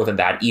looks more than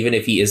that, even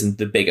if he isn't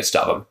the biggest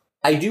of them.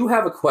 I do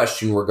have a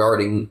question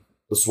regarding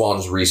the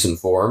Swans' recent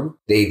form.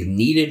 They've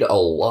needed a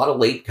lot of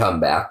late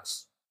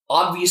comebacks.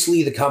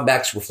 Obviously, the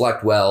comebacks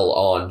reflect well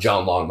on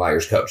John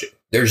Longmire's coaching.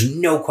 There's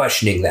no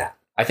questioning that.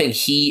 I think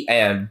he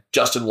and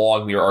Justin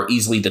Longmire are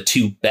easily the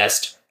two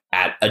best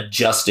at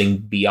adjusting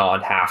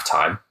beyond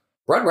halftime.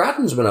 Brett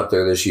Ratton's been up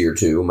there this year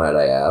too, might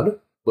I add.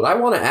 But I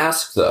want to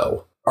ask,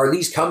 though, are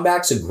these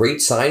comebacks a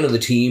great sign of the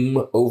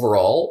team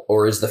overall,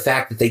 or is the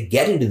fact that they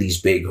get into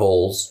these big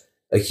holes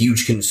a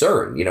huge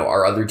concern? You know,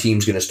 are other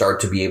teams going to start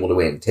to be able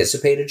to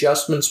anticipate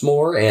adjustments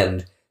more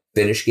and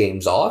finish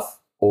games off?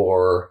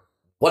 Or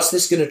what's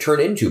this going to turn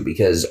into?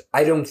 Because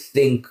I don't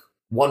think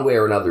one way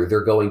or another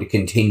they're going to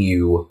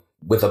continue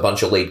with a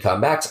bunch of late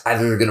comebacks.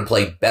 Either they're going to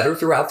play better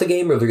throughout the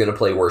game or they're going to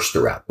play worse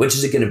throughout. Which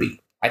is it going to be?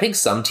 I think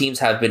some teams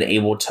have been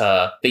able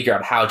to figure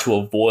out how to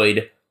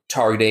avoid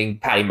targeting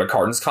Paddy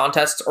McCartan's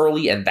contests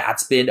early, and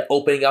that's been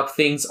opening up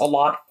things a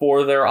lot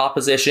for their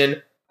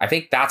opposition. I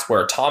think that's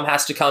where Tom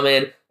has to come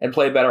in and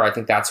play better. I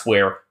think that's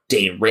where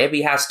Dane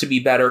Ramby has to be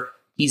better.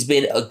 He's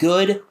been a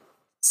good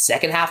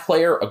second half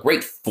player, a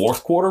great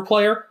fourth quarter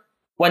player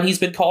when he's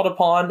been called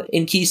upon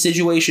in key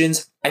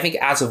situations. I think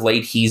as of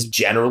late, he's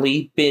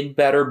generally been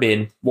better,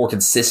 been more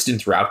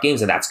consistent throughout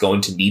games, and that's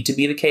going to need to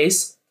be the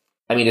case.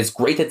 I mean, it's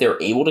great that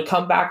they're able to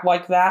come back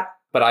like that,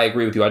 but I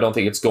agree with you. I don't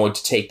think it's going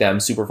to take them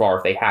super far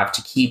if they have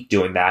to keep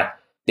doing that.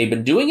 They've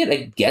been doing it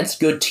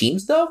against good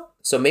teams, though,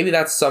 so maybe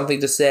that's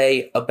something to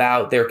say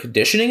about their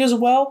conditioning as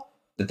well,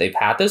 that they've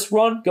had this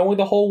run going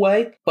the whole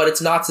way, but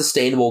it's not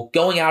sustainable.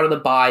 Going out of the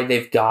bye,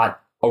 they've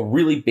got a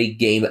really big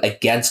game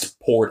against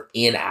Port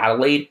in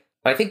Adelaide.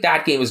 I think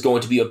that game is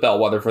going to be a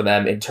bellwether for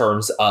them in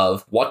terms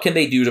of what can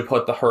they do to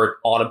put the hurt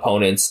on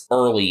opponents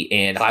early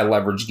in high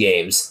leverage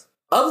games.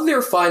 Of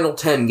their final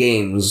 10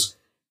 games,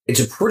 it's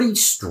a pretty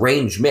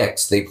strange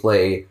mix. They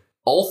play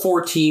all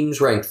four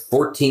teams ranked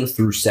 14th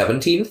through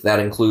 17th.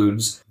 That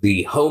includes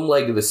the home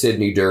leg of the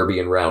Sydney Derby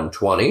in round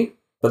 20.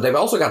 But they've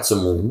also got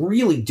some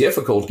really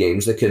difficult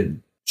games that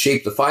could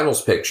shape the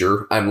finals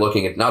picture. I'm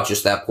looking at not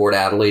just that Port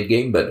Adelaide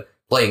game, but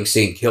playing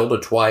St. Kilda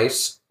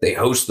twice. They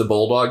host the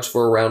Bulldogs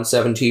for a round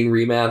 17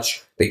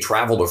 rematch. They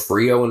travel to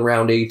Freo in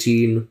round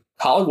 18.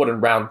 Collingwood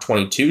in round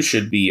 22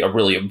 should be a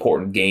really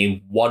important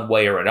game one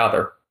way or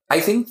another. I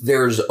think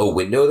there's a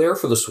window there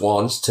for the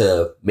Swans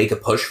to make a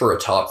push for a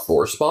top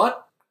 4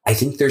 spot. I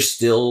think there's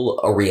still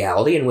a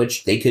reality in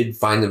which they could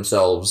find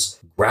themselves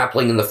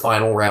grappling in the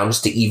final rounds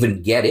to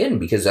even get in,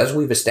 because as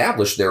we've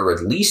established, there are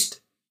at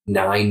least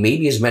 9,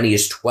 maybe as many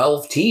as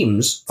 12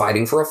 teams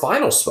fighting for a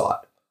final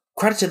spot.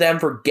 Credit to them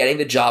for getting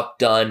the job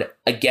done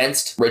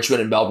against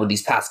Richmond and Melbourne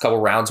these past couple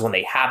rounds when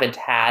they haven't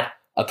had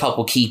a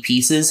couple key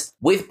pieces.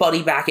 With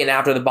Buddy back in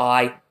after the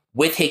bye,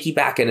 with Hickey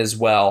back in as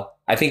well,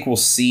 I think we'll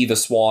see the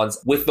Swans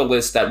with the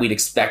list that we'd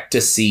expect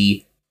to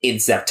see in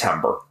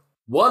September.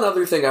 One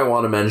other thing I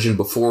want to mention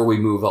before we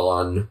move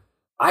on,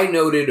 I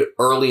noted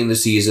early in the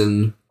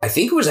season, I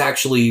think it was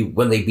actually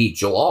when they beat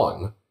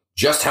Geelong,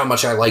 just how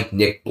much I liked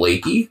Nick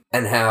Blakey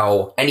and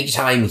how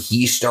anytime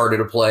he started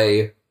to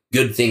play,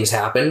 good things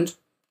happened.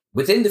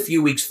 Within the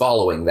few weeks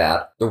following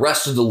that, the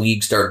rest of the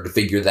league started to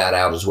figure that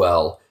out as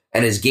well,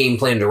 and his game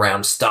planned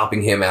around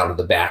stopping him out of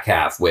the back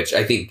half, which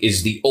I think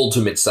is the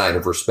ultimate sign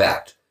of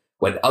respect,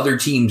 when other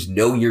teams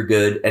know you're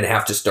good and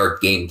have to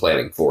start game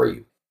planning for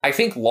you. I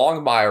think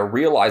Longmire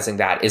realizing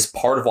that is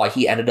part of why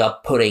he ended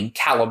up putting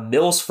Callum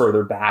Mills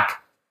further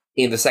back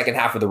in the second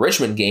half of the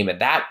Richmond game,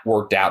 and that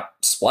worked out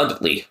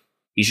splendidly.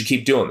 He should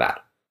keep doing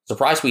that.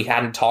 Surprised we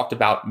hadn't talked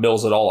about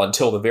Mills at all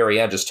until the very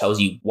end. Just tells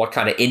you what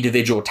kind of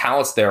individual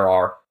talents there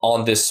are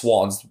on this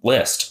Swans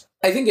list.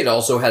 I think it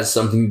also has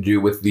something to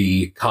do with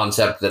the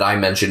concept that I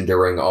mentioned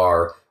during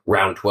our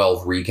round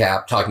 12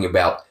 recap, talking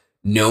about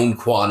known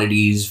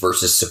quantities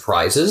versus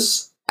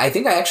surprises. I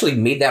think I actually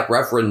made that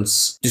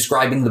reference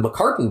describing the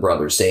McCartan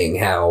brothers, saying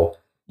how,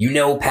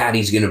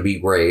 Paddy's going to be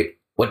great.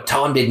 What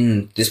Tom did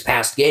in this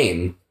past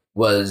game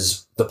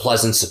was the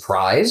pleasant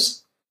surprise.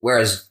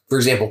 Whereas, for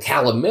example,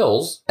 Callum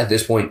Mills, at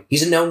this point,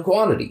 he's a known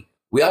quantity.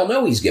 We all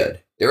know he's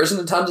good. There isn't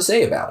a ton to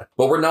say about it.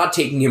 But we're not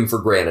taking him for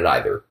granted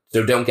either.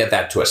 So don't get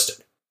that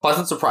twisted.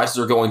 Pleasant surprises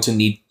are going to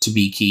need to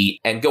be key.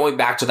 And going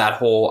back to that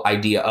whole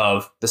idea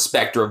of the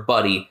specter of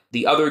Buddy,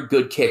 the other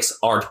good kicks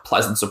aren't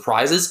pleasant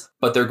surprises,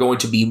 but they're going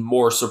to be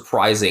more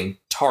surprising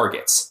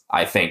targets,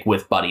 I think,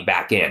 with Buddy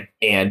back in.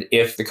 And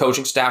if the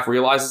coaching staff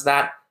realizes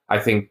that, I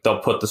think they'll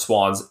put the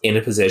Swans in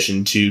a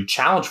position to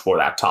challenge for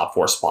that top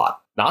 4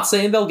 spot. Not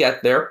saying they'll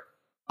get there.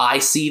 I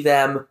see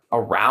them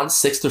around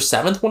 6th or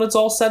 7th when it's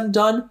all said and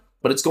done,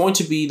 but it's going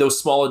to be those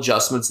small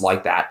adjustments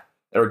like that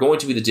are going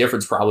to be the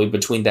difference probably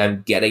between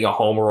them getting a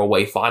home or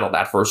away final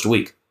that first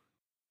week.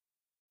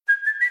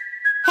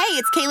 Hey,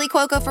 it's Kaylee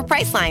Cuoco for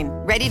Priceline.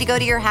 Ready to go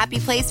to your happy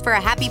place for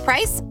a happy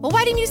price? Well,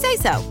 why didn't you say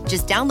so?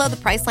 Just download the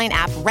Priceline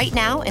app right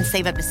now and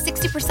save up to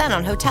 60%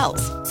 on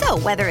hotels. So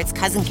whether it's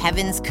Cousin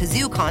Kevin's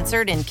Kazoo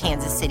Concert in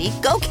Kansas City,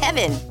 go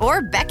Kevin,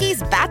 or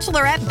Becky's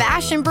Bachelorette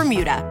Bash in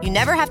Bermuda, you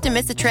never have to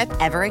miss a trip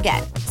ever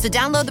again. So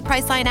download the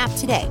Priceline app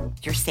today.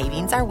 Your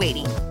savings are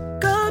waiting.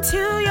 Go to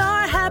your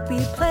happy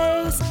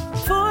place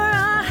for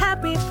a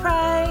happy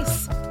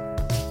price.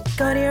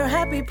 Go to your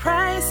happy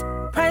price,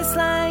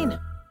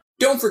 Priceline.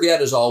 Don't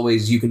forget, as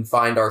always, you can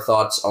find our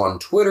thoughts on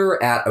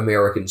Twitter at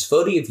Americans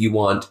Footy if you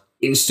want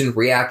instant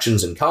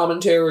reactions and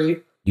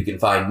commentary. You can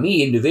find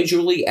me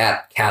individually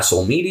at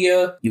Castle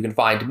Media. You can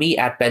find me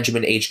at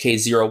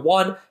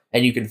BenjaminHK01,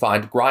 and you can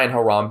find Brian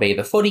Harambe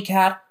the Footy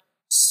Cat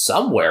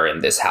somewhere in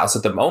this house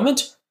at the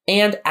moment,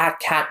 and at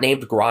Cat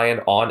Named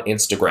Brian on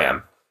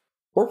Instagram.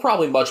 We're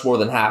probably much more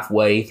than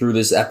halfway through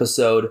this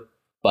episode,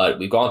 but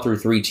we've gone through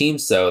 3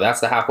 teams, so that's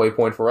the halfway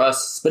point for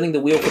us. Spinning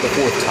the wheel for the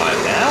 4th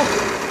time now.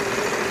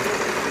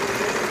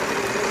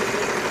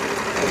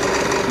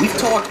 We've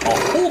talked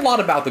a whole lot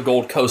about the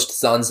Gold Coast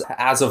Suns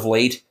as of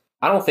late.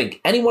 I don't think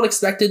anyone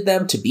expected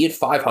them to be at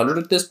 500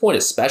 at this point,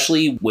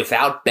 especially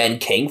without Ben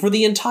King for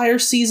the entire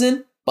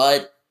season,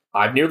 but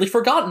I've nearly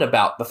forgotten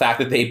about the fact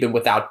that they've been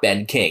without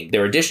Ben King.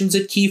 Their additions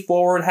at key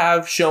forward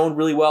have shown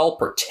really well,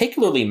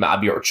 particularly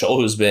Mabior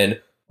Chol, who's been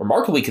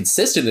remarkably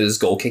consistent in his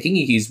goal kicking.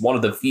 He's one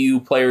of the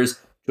few players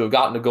to have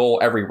gotten a goal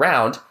every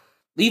round.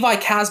 Levi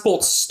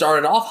Casbolt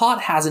started off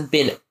hot, hasn't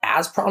been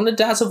as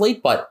prominent as of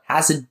late, but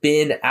hasn't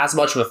been as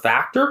much of a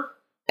factor,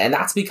 and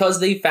that's because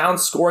they found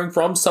scoring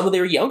from some of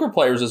their younger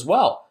players as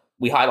well.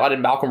 We highlighted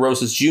Malcolm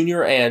Rosas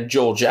Jr. and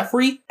Joel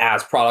Jeffrey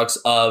as products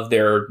of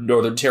their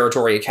Northern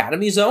Territory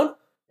Academy zone.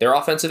 Their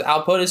offensive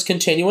output is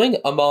continuing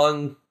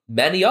among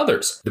many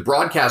others. The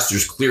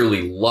broadcasters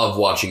clearly love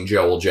watching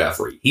Joel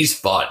Jeffrey. He's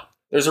fun.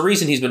 There's a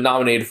reason he's been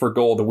nominated for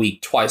Goal of the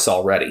Week twice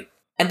already.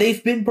 And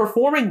they've been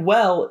performing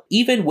well,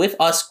 even with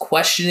us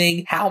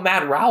questioning how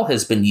Matt Rowell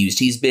has been used.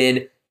 He's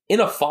been in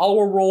a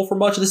follower role for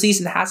much of the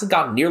season, hasn't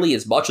gotten nearly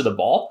as much of the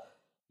ball.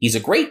 He's a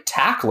great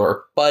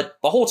tackler, but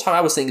the whole time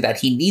I was thinking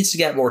that he needs to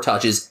get more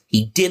touches.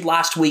 He did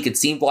last week. It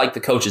seemed like the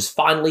coaches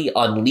finally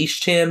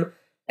unleashed him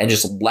and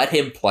just let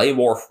him play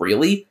more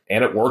freely,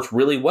 and it worked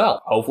really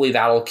well. Hopefully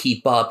that'll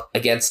keep up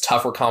against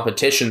tougher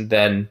competition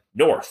than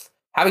North.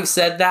 Having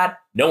said that,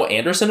 Noah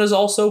Anderson has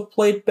also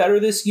played better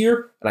this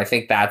year, and I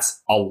think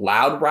that's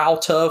allowed Rowell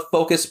to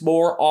focus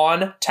more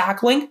on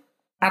tackling.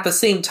 At the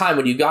same time,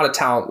 when you got a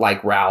talent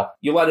like Rowell,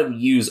 you let him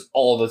use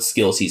all the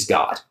skills he's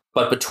got.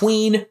 But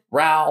between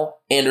Rowell,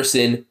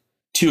 Anderson,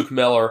 Tuke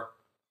Miller,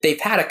 they've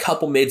had a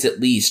couple mids at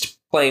least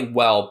playing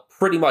well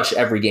pretty much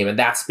every game, and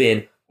that's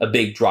been a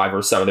big driver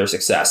of some of their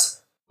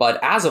success. But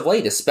as of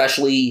late,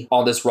 especially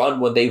on this run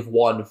when they've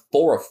won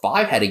 4 of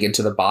 5 heading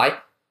into the bye,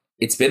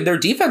 it's been their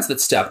defense that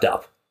stepped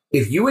up.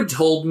 If you had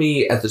told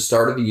me at the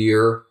start of the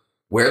year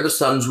where the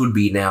Suns would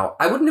be now,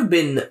 I wouldn't have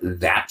been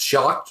that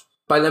shocked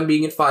by them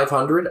being at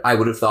 500. I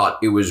would have thought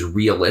it was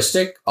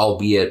realistic,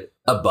 albeit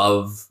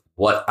above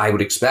what I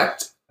would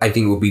expect. I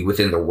think it would be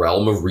within the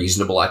realm of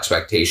reasonable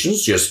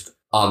expectations, just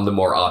on the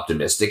more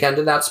optimistic end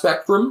of that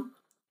spectrum.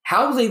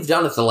 How they've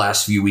done it the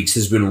last few weeks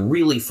has been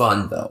really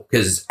fun, though,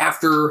 because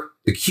after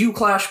the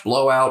Q-Clash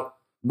blowout,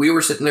 we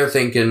were sitting there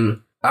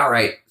thinking, all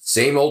right,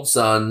 same old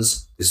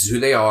Suns. This is who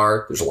they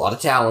are. There's a lot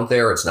of talent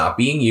there. It's not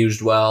being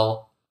used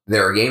well.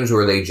 There are games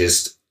where they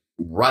just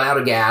run out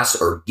of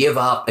gas or give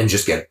up and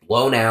just get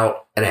blown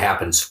out, and it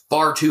happens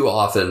far too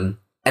often.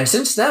 And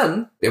since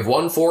then, they've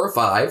won 4 or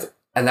 5,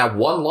 and that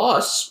one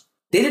loss,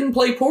 they didn't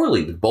play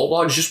poorly. The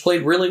Bulldogs just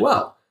played really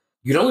well.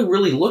 You can only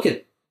really look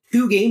at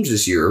 2 games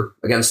this year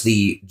against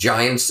the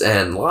Giants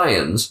and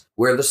Lions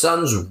where the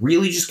Suns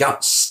really just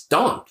got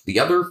stomped. The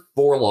other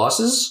 4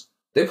 losses,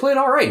 they played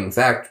all right. In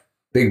fact,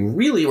 they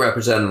really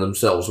represented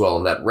themselves well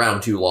in that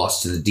round 2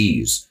 loss to the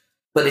D's.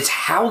 But it's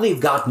how they've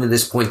gotten to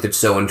this point that's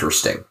so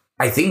interesting.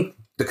 I think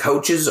the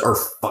coaches are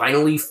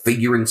finally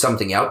figuring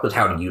something out with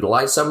how to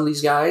utilize some of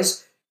these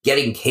guys.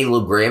 Getting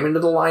Caleb Graham into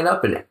the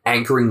lineup and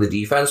anchoring the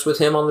defense with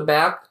him on the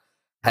back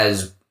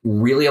has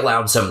really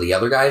allowed some of the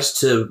other guys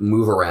to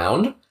move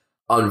around.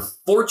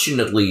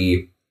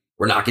 Unfortunately,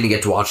 we're not going to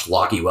get to watch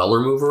Lockie Weller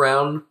move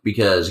around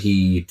because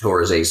he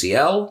tore his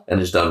ACL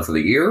and is done for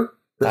the year.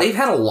 But they've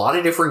had a lot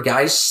of different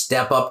guys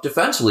step up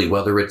defensively,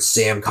 whether it's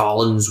Sam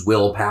Collins,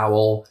 Will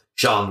Powell,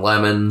 Sean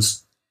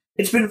Lemons.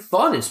 It's been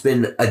fun. It's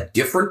been a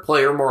different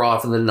player more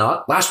often than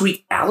not. Last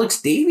week,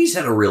 Alex Davies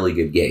had a really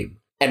good game.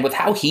 And with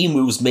how he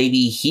moves,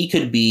 maybe he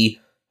could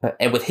be,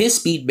 and with his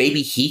speed,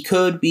 maybe he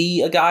could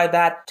be a guy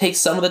that takes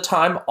some of the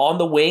time on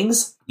the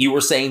wings. You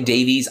were saying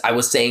Davies, I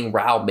was saying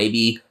Rowell.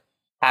 Maybe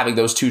having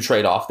those 2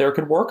 trade off there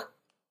could work.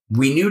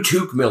 We knew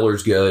Tuke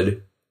Miller's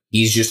good.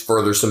 He's just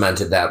further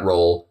cemented that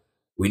role.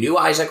 We knew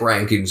Isaac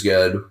Rankin's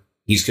good.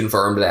 He's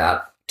confirmed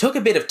that. Took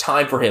a bit of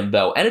time for him,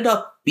 though. Ended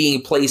up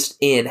being placed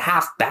in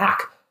half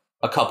back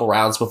a couple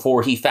rounds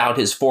before he found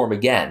his form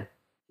again.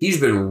 He's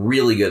been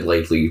really good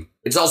lately.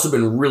 It's also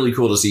been really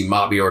cool to see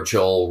Mabior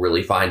Chol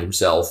really find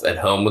himself at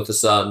home with the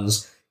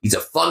Suns. He's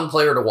a fun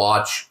player to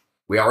watch.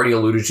 We already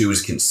alluded to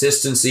his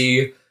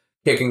consistency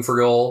kicking for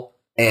goal.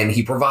 And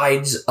he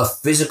provides a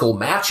physical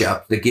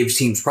matchup that gives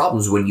teams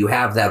problems when you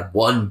have that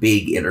one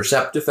big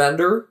intercept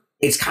defender.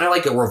 It's kind of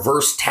like a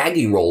reverse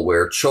tagging role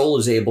where Chol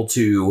is able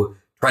to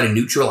try to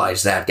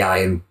neutralize that guy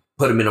and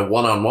put him in a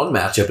one-on-one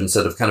matchup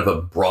instead of kind of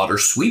a broader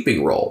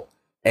sweeping role.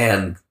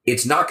 And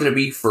it's not going to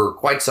be for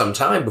quite some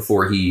time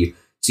before he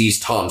sees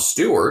Tom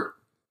Stewart.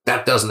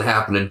 That doesn't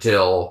happen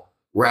until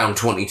round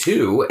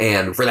 22.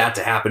 And for that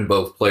to happen,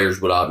 both players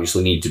would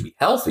obviously need to be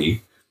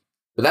healthy.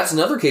 But that's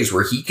another case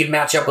where he can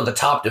match up with a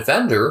top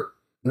defender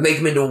make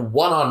him into a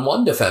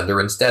one-on-one defender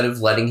instead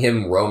of letting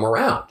him roam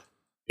around.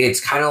 It's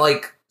kind of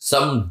like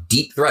some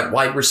deep threat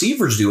wide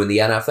receivers do in the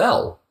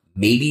NFL.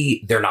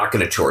 Maybe they're not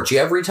going to torch you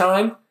every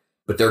time,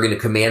 but they're going to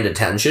command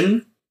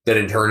attention that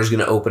in turn is going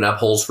to open up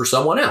holes for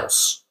someone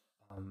else.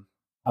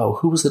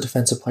 Who was the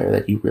defensive player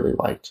that you really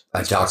liked?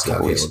 I talked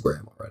about Caleb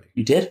Graham already.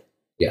 You did?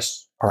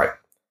 Yes. All right.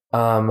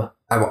 I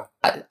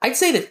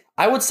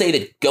would say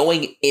that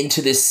going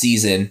into this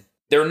season,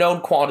 their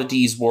known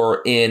quantities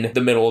were in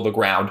the middle of the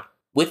ground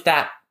with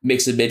that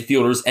mix of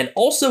midfielders and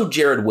also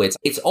Jared Witz.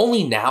 It's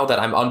only now that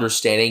I'm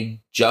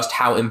understanding just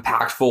how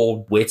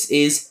impactful Witz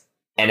is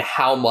and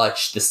how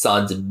much the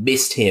Suns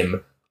missed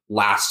him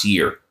last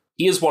year.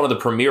 He is one of the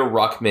premier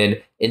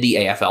ruckmen in the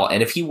AFL,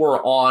 and if he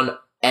were on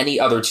any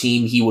other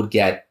team, he would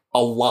get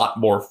a lot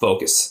more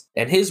focus.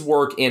 And his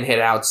work in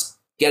hitouts,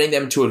 getting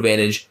them to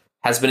advantage,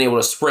 has been able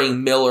to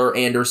spring Miller,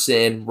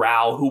 Anderson,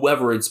 Rao,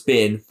 whoever it's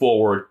been,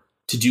 forward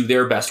to do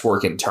their best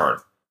work in turn.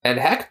 And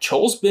heck,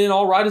 Chole's been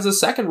all right as a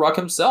second ruck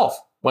himself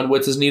when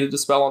Witz has needed to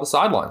spell on the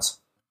sidelines.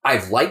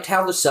 I've liked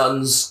how the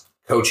Suns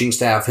coaching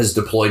staff has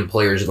deployed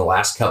players in the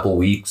last couple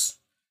weeks.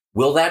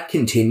 Will that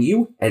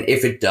continue? And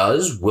if it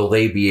does, will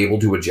they be able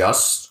to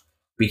adjust?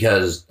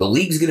 Because the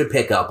league's going to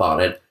pick up on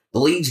it. The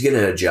league's going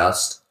to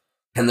adjust.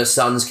 Can the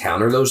Suns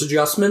counter those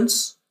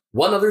adjustments?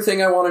 One other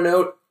thing I want to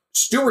note,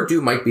 Stuart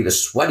Dew might be the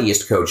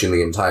sweatiest coach in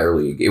the entire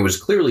league. It was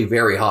clearly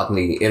very hot in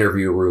the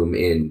interview room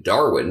in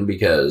Darwin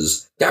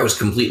because that was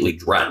completely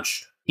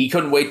drenched. He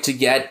couldn't wait to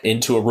get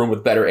into a room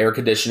with better air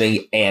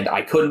conditioning, and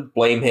I couldn't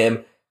blame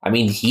him. I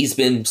mean, he's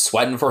been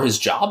sweating for his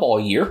job all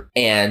year,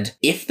 and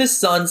if the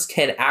Suns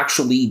can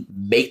actually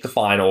make the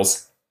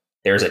finals,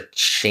 there's a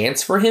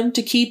chance for him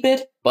to keep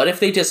it. But if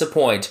they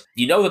disappoint,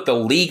 you know that the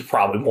league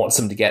probably wants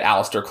him to get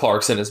Alistair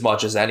Clarkson as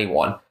much as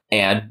anyone.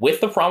 And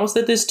with the promise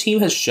that this team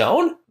has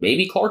shown,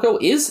 maybe Clarko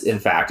is, in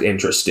fact,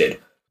 interested.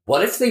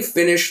 What if they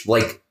finish,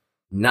 9th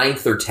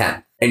or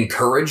 10th?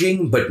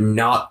 Encouraging, but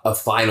not a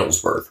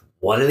finals berth.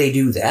 What do they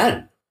do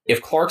then?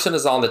 If Clarkson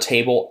is on the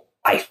table,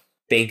 I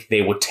think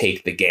they would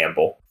take the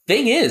gamble.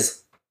 Thing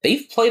is,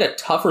 they've played a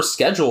tougher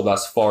schedule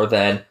thus far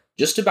than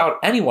just about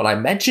anyone. I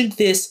mentioned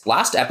this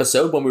last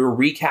episode when we were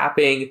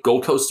recapping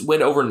Gold Coast's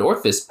win over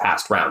North this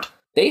past round.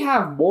 They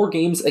have more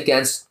games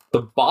against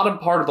the bottom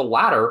part of the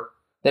ladder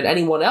than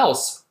anyone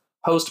else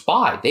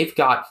post-bye. They've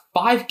got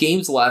 5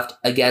 games left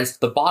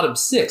against the bottom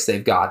 6.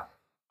 They've got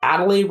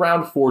Adelaide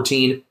round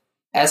 14,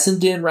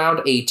 Essendon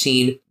round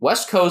 18,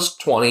 West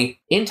Coast 20,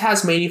 in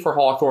Tasmania for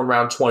Hawthorn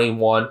round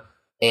 21,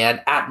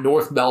 and at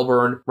North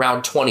Melbourne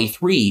round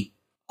 23.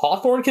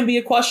 Hawthorn can be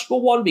a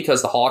questionable one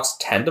because the Hawks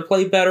tend to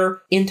play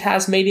better in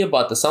Tasmania,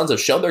 but the Suns have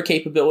shown their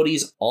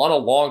capabilities on a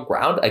long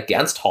ground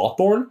against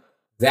Hawthorn.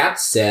 That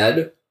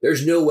said,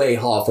 there's no way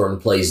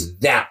Hawthorn plays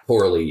that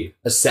poorly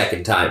a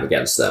second time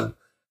against them.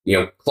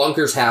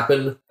 Clunkers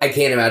happen. I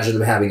can't imagine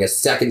them having a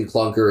second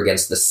clunker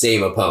against the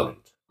same opponent.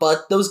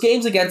 But those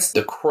games against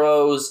the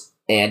Crows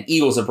and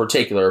Eagles in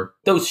particular,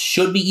 those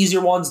should be easier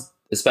ones,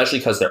 especially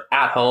because they're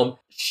at home.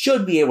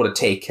 Should be able to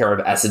take care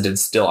of Essendon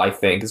still, I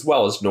think, as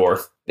well as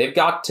North. They've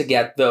got to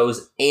get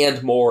those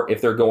and more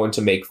if they're going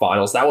to make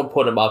finals. That would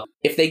put them up.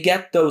 If they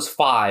get those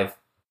 5,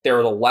 they're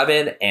at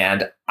 11,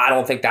 and I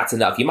don't think that's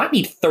enough. You might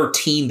need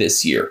 13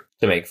 this year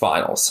to make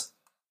finals.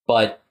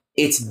 But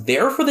it's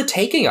there for the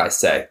taking, I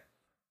say.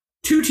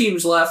 2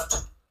 teams left.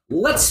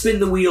 Let's spin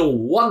the wheel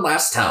one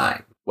last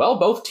time. Well,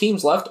 both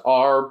teams left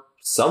are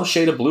some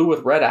shade of blue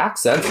with red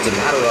accents. It's a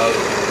matter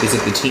of, is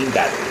it the team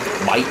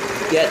that might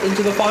get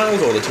into the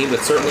finals or the team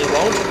that certainly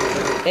won't?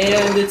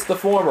 And it's the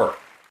former.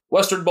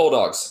 Western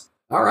Bulldogs.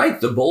 All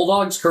right, the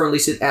Bulldogs currently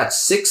sit at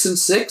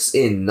 6-6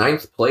 in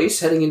 9th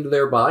place, heading into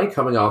their bye,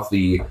 coming off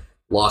the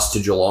loss to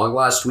Geelong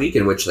last week,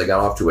 in which they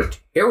got off to a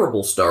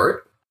terrible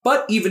start.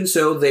 But even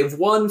so, they've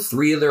won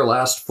 3 of their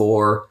last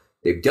 4.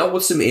 They've dealt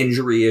with some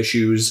injury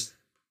issues.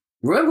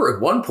 Remember,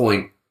 at one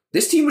point,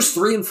 this team was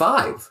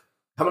 3-5,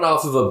 coming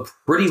off of a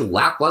pretty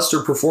lackluster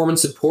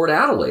performance at Port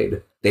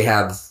Adelaide. They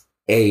have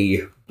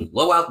a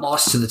blowout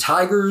loss to the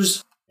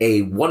Tigers,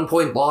 a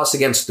 1-point loss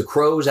against the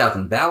Crows out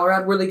in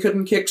Ballarat where they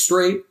couldn't kick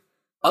straight.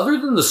 Other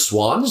than the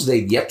Swans,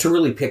 they've yet to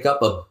really pick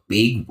up a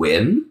big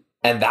win.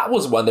 And that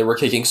was when they were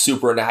kicking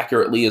super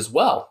inaccurately as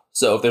well.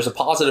 So if there's a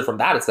positive from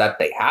that, it's that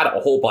they had a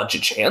whole bunch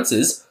of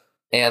chances.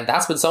 And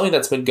that's been something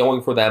that's been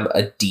going for them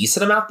a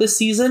decent amount this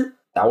season.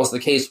 That was the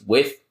case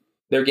with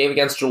their game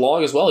against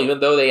Geelong as well, even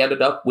though they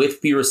ended up with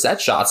fewer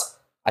set shots.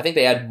 I think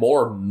they had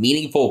more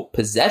meaningful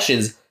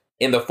possessions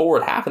in the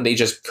forward half, and they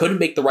just couldn't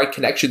make the right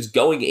connections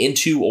going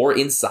into or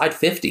inside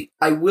 50.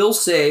 I will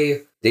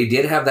say they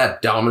did have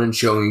that dominant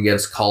showing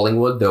against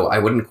Collingwood, though I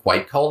wouldn't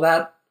quite call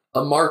that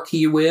a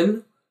marquee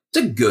win.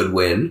 It's a good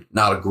win,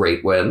 not a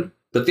great win.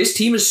 But this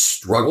team has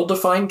struggled to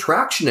find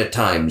traction at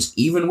times,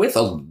 even with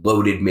a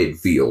loaded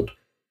midfield.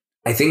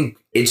 I think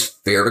it's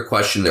fair to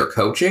question their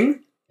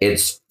coaching.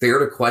 It's fair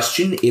to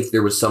question if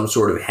there was some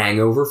sort of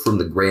hangover from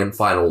the grand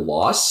final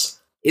loss.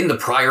 In the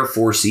prior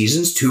 4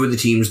 seasons, 2 of the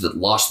teams that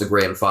lost the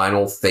grand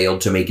final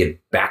failed to make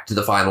it back to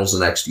the finals the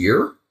next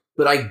year.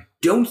 But I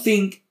don't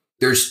think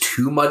there's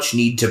too much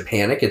need to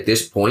panic at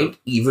this point,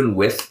 even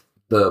with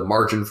the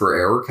margin for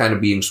error kind of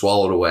being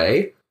swallowed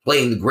away.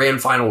 Playing the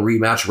grand final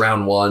rematch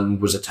round 1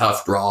 was a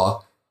tough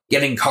draw.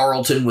 Getting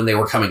Carlton when they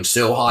were coming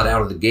so hot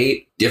out of the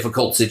gate,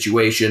 difficult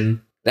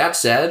situation. That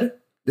said,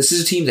 this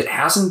is a team that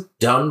hasn't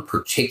done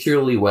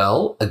particularly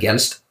well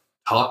against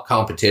top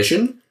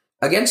competition.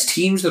 Against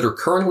teams that are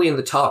currently in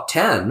the top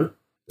 10,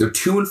 they're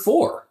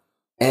 2-4.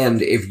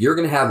 And if you're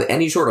going to have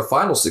any sort of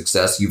final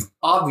success, you've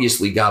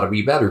obviously got to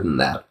be better than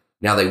that.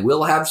 Now, they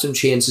will have some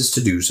chances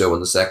to do so in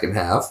the second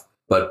half,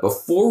 but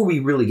before we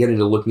really get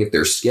into looking at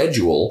their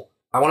schedule,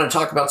 I want to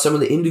talk about some of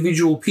the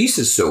individual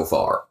pieces so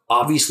far.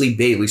 Obviously,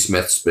 Bailey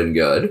Smith's been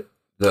good,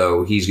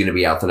 though he's going to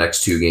be out the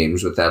next 2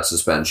 games with that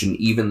suspension,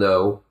 even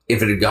though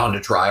if it had gone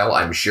to trial,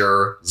 I'm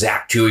sure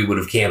Zach Tuohy would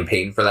have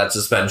campaigned for that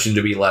suspension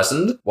to be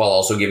lessened, while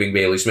also giving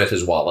Bailey Smith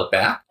his wallet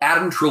back.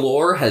 Adam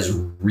Treloar has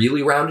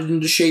really rounded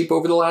into shape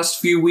over the last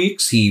few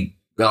weeks. He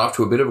got off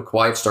to a bit of a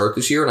quiet start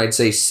this year, and I'd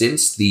say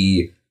since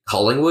the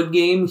Collingwood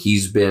game,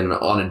 he's been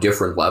on a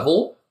different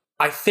level.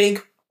 I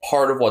think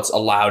part of what's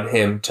allowed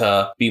him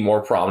to be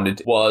more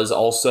prominent was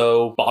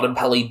also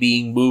Bontempelli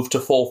being moved to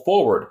full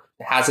forward.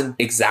 It hasn't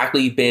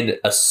exactly been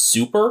a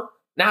super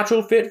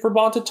natural fit for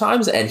Bont at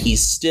times, and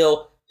he's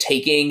still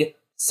taking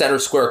center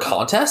square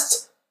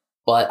contests.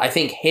 But I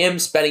think him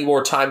spending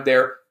more time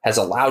there has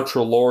allowed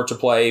Treloar to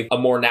play a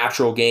more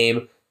natural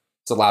game.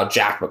 It's allowed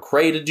Jack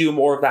McRae to do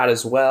more of that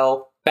as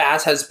well.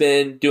 Baz has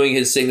been doing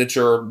his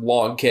signature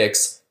long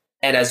kicks.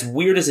 And as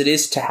weird as it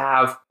is to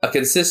have a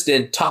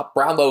consistent top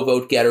Brownlow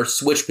vote getter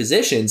switch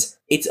positions,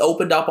 it's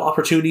opened up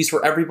opportunities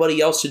for everybody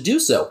else to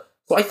do so.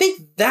 So I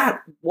think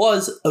that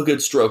was a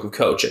good stroke of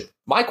coaching.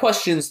 My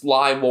questions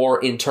lie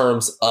more in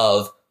terms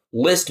of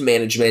list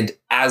management,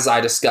 as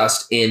I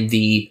discussed in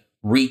the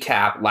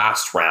recap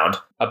last round,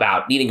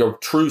 about needing a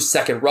true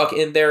second ruck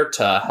in there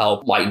to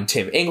help lighten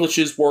Tim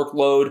English's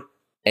workload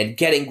and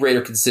getting greater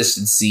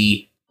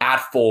consistency at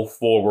full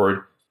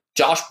forward.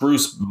 Josh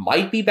Bruce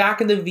might be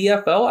back in the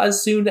VFL as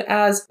soon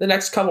as the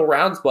next couple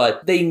rounds,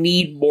 but they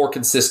need more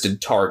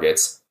consistent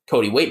targets.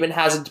 Cody Waitman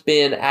hasn't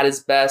been at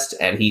his best,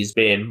 and he's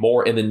been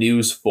more in the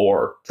news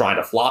for trying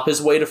to flop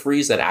his way to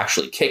freeze than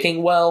actually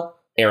kicking well.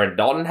 Aaron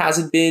Dalton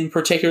hasn't been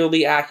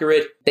particularly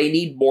accurate. They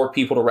need more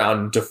people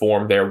around to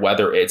form there,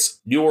 whether it's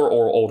newer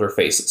or older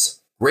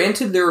faces.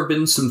 Granted, there have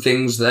been some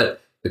things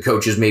that the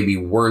coaches maybe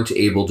weren't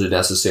able to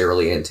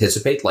necessarily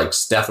anticipate, like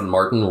Stephen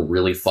Martin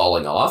really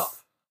falling off.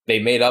 They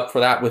made up for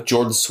that with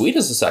Jordan Sweet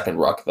as a second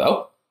ruck,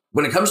 though.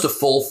 When it comes to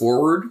full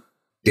forward,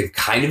 they've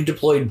kind of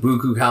deployed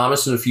Buku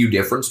Kamas in a few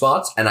different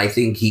spots, and I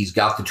think he's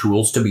got the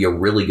tools to be a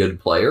really good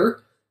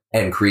player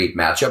and create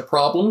matchup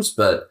problems,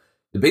 but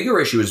the bigger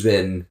issue has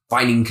been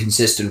finding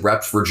consistent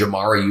reps for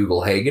Jamari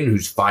Ugle-Hagan,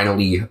 who's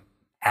finally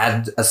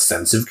had a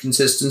sense of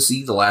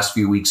consistency the last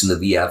few weeks in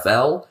the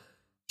VFL.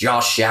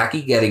 Josh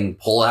Shackey getting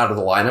pulled out of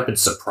the lineup at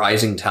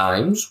surprising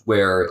times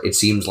where it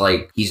seems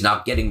like he's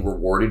not getting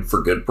rewarded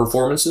for good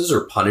performances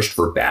or punished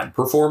for bad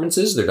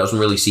performances. There doesn't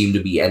really seem to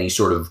be any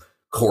sort of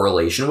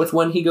correlation with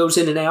when he goes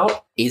in and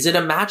out. Is it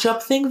a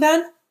matchup thing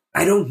then?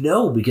 I don't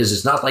know, because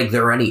it's not like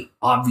there are any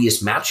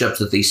obvious matchups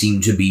that they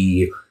seem to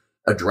be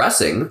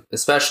addressing.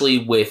 Especially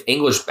with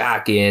English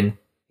back in,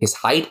 his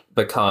height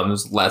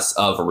becomes less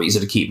of a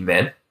reason to keep him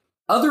in.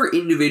 Other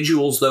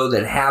individuals, though,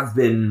 that have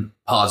been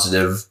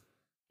positive.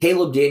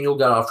 Caleb Daniel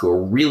got off to a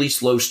really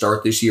slow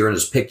start this year and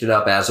has picked it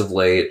up as of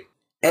late.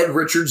 Ed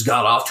Richards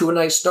got off to a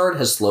nice start,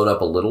 has slowed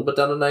up a little, but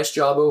done a nice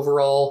job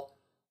overall.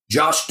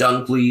 Josh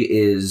Dunkley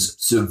is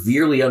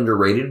severely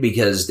underrated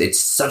because it's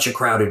such a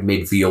crowded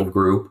midfield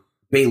group.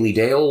 Bailey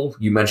Dale,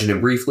 you mentioned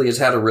him briefly, has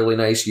had a really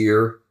nice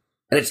year.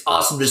 And it's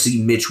awesome to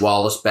see Mitch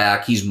Wallace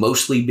back. He's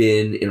mostly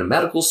been in a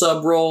medical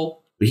sub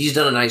role, but he's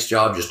done a nice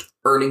job just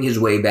earning his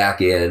way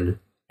back in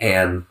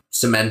and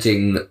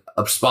cementing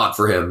a spot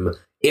for him.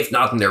 If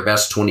not in their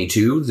best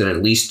 22, then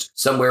at least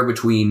somewhere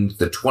between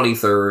the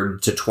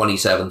 23rd to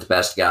 27th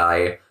best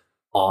guy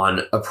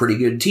on a pretty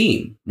good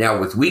team. Now,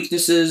 with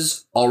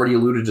weaknesses, already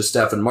alluded to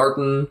Stephen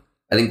Martin,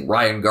 I think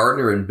Ryan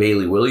Gardner and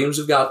Bailey Williams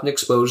have gotten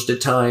exposed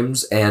at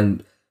times,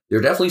 and there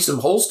are definitely some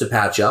holes to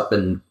patch up,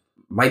 and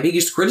my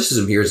biggest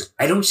criticism here is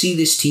I don't see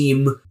this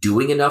team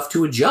doing enough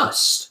to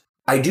adjust.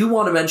 I do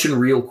want to mention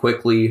real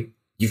quickly,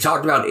 you've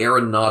talked about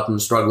Aaron Naughton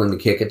struggling to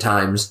kick at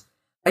times.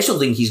 I still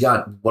think he's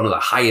got one of the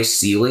highest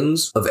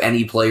ceilings of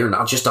any player,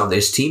 not just on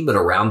this team, but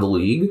around the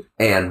league.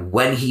 And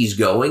when he's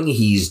going,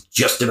 he's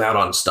just about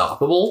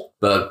unstoppable.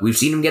 But we've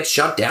seen him get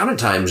shut down at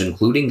times,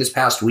 including this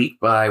past week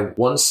by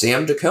one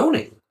Sam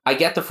DeConing. I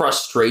get the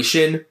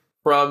frustration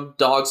from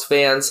Dogs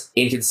fans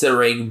in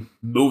considering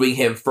moving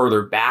him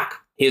further back.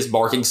 His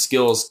marking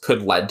skills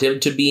could lend him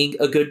to being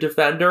a good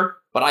defender.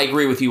 But I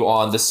agree with you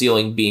on the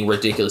ceiling being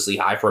ridiculously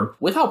high for him.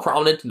 With how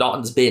prominent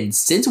Naughton's been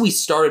since we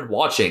started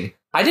watching,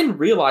 I didn't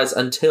realize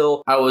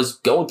until I was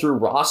going through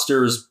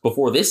rosters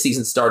before this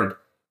season started,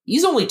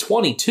 he's only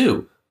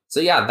 22. So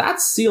yeah, that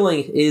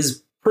ceiling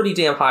is pretty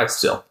damn high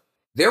still.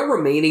 Their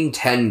remaining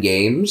 10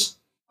 games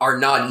are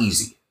not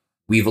easy.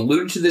 We've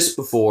alluded to this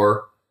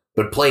before.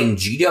 but playing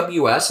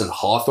GWS and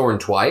Hawthorn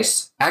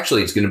twice,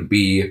 actually it's going to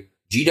be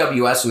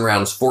GWS in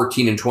rounds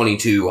 14 and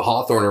 22,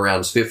 Hawthorn in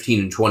rounds 15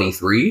 and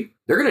 23.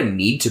 They're going to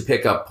need to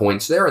pick up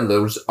points there, and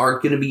those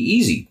aren't going to be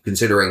easy,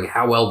 considering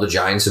how well the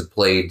Giants have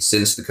played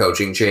since the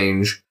coaching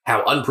change,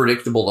 how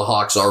unpredictable the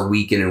Hawks are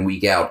week in and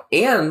week out,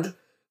 and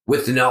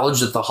with the knowledge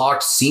that the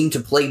Hawks seem to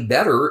play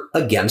better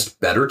against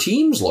better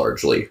teams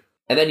largely.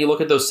 And then you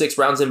look at those 6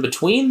 rounds in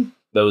between,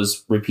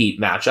 those repeat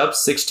matchups,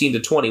 16 to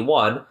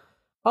 21.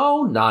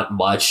 Oh, not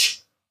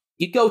much.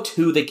 You go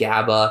to the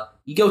GABA,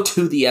 you go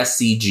to the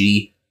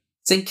SCG,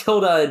 St.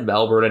 Kilda and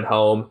Melbourne at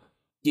home,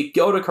 you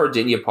go to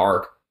Cardinia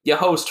Park, you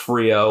host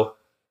Freo.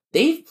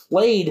 They've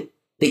played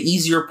the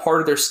easier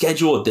part of their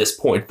schedule at this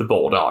point, the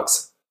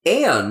Bulldogs.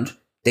 And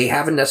they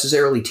haven't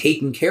necessarily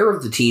taken care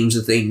of the teams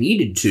that they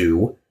needed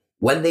to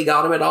when they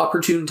got them at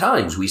opportune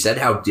times. We said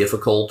how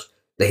difficult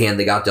the hand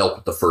they got dealt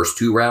with the first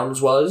 2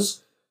 rounds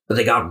was, but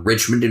they got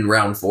Richmond in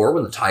round 4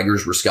 when the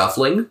Tigers were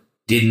scuffling.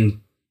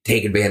 Didn't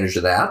take advantage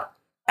of that.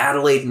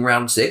 Adelaide in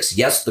round 6.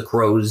 Yes, the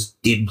Crows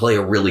did play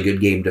a really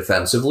good game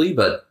defensively,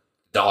 but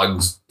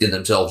Dogs did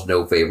themselves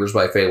no favors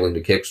by failing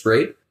to kick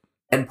straight.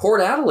 And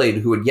Port Adelaide,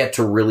 who had yet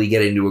to really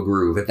get into a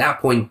groove. At that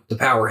point, the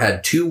Power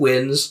had 2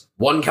 wins,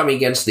 one coming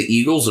against the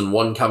Eagles and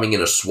one coming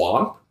in a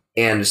swamp.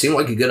 And it seemed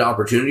like a good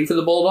opportunity for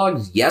the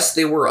Bulldogs. Yes,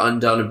 they were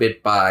undone a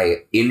bit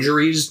by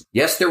injuries.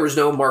 Yes, there was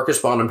no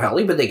Marcus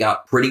Bonampelli, but they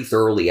got pretty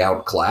thoroughly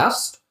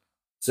outclassed.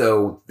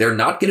 So they're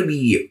not going to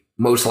be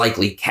most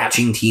likely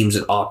catching teams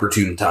at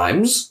opportune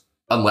times,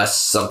 unless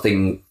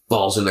something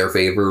falls in their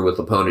favor with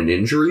opponent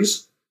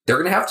injuries. They're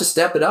going to have to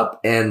step it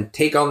up and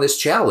take on this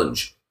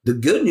challenge. The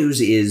good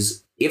news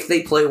is, if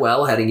they play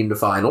well heading into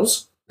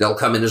finals, they'll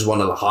come in as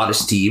one of the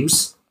hottest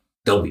teams.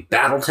 They'll be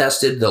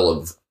battle-tested. They'll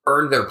have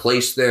earned their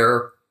place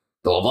there.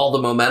 They'll have all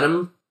the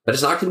momentum, but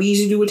it's not going to be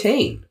easy to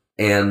attain.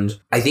 And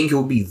I think it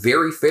would be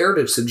very fair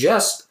to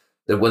suggest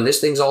that when this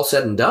thing's all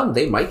said and done,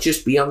 they might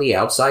just be on the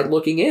outside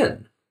looking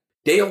in.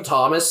 Dale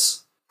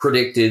Thomas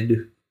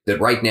predicted that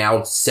right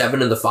now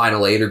 7 of the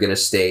final 8 are going to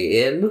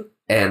stay in,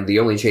 and the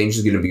only change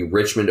is going to be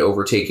Richmond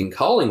overtaking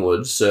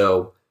Collingwood,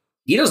 so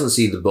he doesn't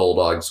see the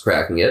Bulldogs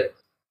cracking it.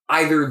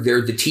 Either they're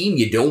the team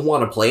you don't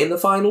want to play in the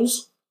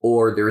finals,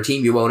 or they're a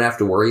team you won't have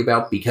to worry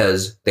about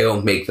because they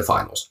won't make the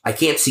finals. I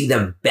can't see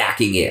them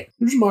backing in.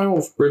 Who's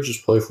Miles Bridges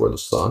play for, the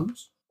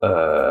Suns?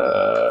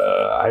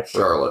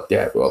 Charlotte.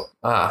 Yeah, well,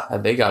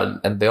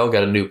 and they'll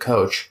get a new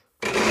coach.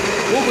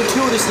 We'll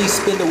gratuitously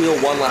spin the wheel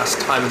one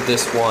last time with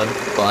this one,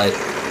 but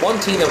one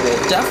team that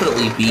will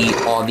definitely be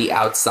on the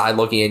outside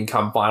looking in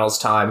come finals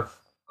time,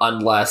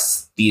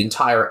 unless the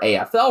entire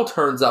AFL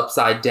turns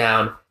upside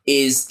down,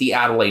 is the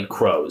Adelaide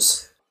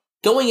Crows.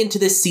 Going into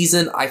this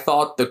season, I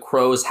thought the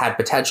Crows had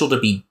potential to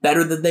be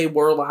better than they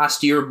were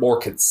last year, more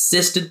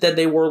consistent than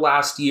they were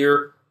last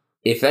year.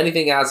 If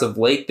anything, as of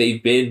late,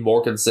 they've been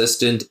more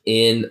consistent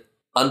in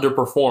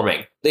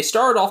underperforming. They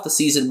started off the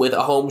season with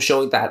a home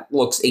showing that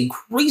looks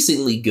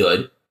increasingly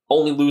good,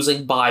 only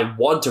losing by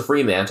 1 to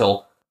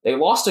Fremantle. They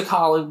lost to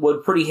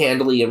Collingwood pretty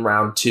handily in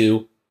round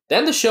 2.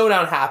 Then the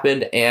showdown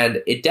happened,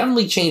 and it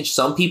definitely changed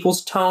some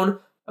people's tone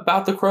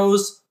about the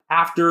Crows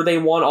after they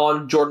won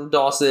on Jordan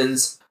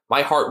Dawson's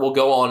 "My Heart Will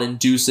Go On"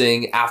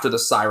 inducing after the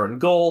siren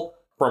goal.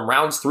 From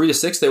rounds 3 to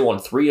 6, they won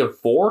 3 of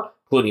 4,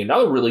 including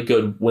another really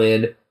good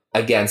win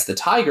against the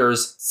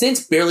Tigers.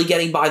 Since barely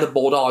getting by the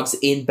Bulldogs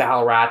in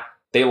Ballarat,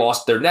 they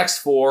lost their next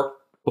 4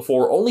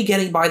 before only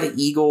getting by the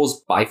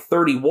Eagles by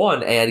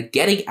 31 and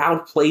getting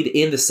outplayed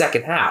in the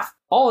second half.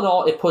 All in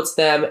all, it puts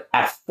them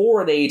at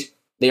 4-8.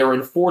 They are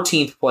in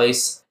 14th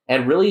place,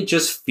 and really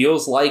just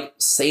feels like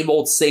same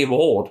old, same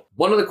old.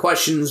 One of the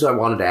questions I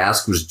wanted to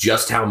ask was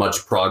just how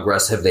much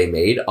progress have they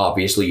made?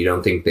 Obviously, you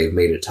don't think they've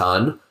made a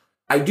ton.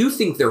 I do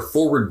think their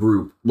forward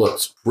group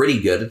looks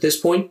pretty good at this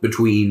point,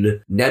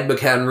 between Ned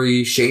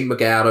McHenry, Shane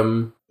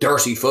McAdam,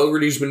 Darcy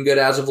Fogarty's been good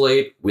as of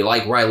late. We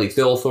like Riley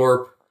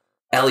Thilthorpe.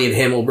 Elliot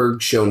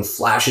Himmelberg's shown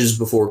flashes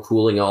before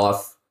cooling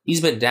off.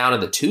 He's been down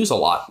in the 2s a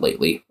lot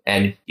lately,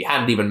 and you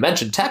hadn't even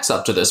mentioned Tex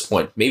up to this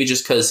point. Maybe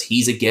just because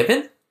he's a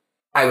given?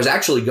 I was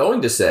actually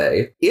going to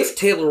say, if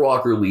Taylor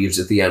Walker leaves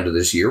at the end of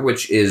this year,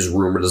 which is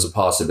rumored as a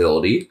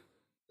possibility,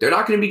 they're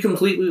not going to be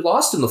completely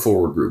lost in the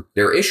forward group.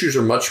 Their issues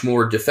are much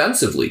more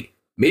defensively.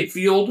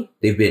 Midfield,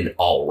 they've been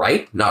all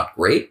right, not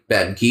great.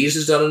 Ben Keys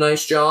has done a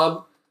nice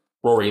job.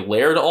 Rory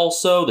Laird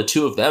also. The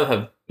 2 of them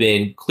have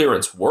been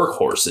clearance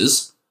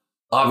workhorses.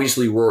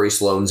 Obviously, Rory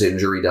Sloane's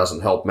injury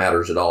doesn't help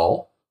matters at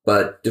all.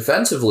 But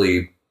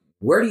defensively,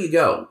 where do you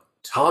go?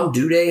 Tom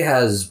Duday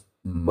has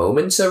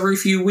moments every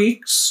few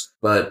weeks,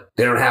 but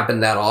they don't happen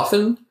that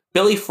often.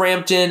 Billy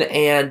Frampton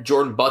and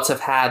Jordan Butts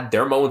have had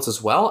their moments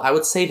as well. I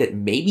would say that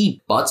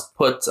maybe Butts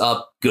puts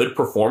up good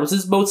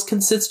performances most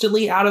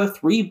consistently out of the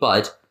 3,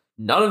 but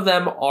none of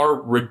them are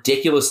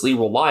ridiculously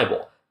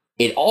reliable.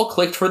 It all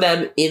clicked for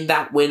them in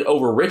that win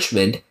over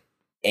Richmond,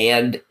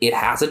 and it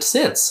hasn't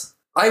since.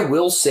 I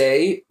will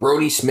say,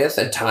 Brody Smith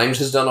at times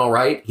has done all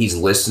right. He's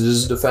listed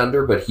as a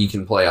defender, but he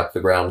can play up the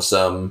ground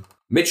some.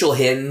 Mitchell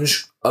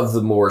Hinge of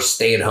the more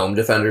stay-at-home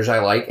defenders I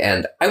like,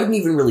 and I wouldn't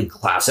even really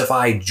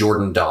classify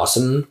Jordan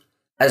Dawson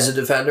as a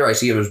defender. I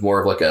see him as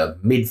more of like a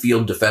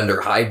midfield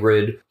defender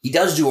hybrid. He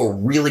does do a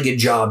really good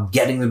job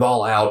getting the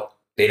ball out.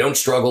 They don't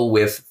struggle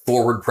with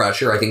forward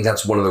pressure. I think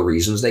that's one of the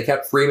reasons they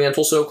kept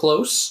Fremantle so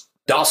close.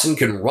 Dawson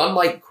can run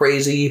like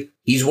crazy.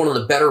 He's one of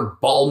the better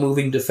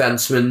ball-moving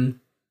defensemen.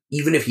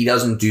 Even if he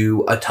doesn't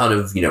do a ton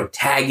of,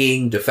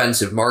 tagging,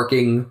 defensive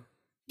marking,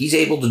 he's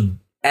able to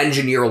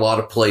engineer a lot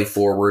of play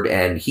forward,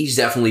 and he's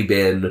definitely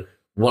been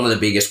one of the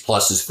biggest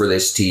pluses for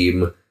this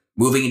team,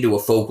 moving into a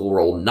focal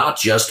role, not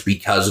just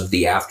because of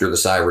the after the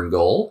siren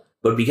goal,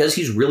 but because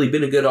he's really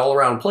been a good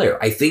all-around player.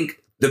 I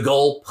think the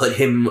goal put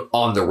him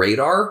on the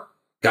radar,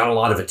 got a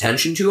lot of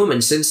attention to him,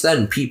 and since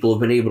then, people have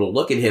been able to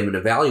look at him and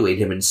evaluate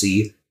him and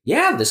see,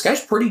 yeah, this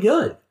guy's pretty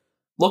good.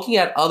 Looking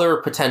at other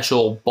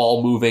potential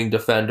ball-moving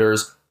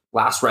defenders,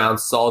 last round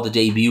saw the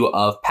debut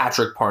of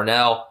Patrick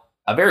Parnell,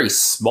 a very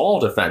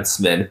small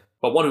defenseman,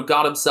 but one who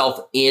got himself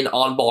in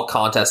on-ball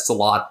contests a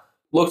lot.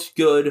 Looked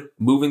good,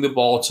 moving the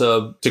ball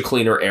to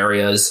cleaner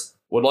areas.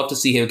 Would love to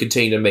see him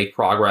continue to make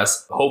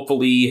progress.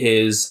 Hopefully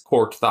his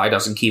corked thigh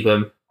doesn't keep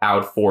him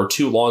out for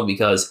too long,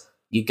 because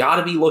you got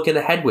to be looking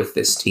ahead with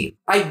this team.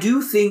 I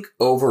do think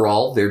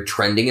overall they're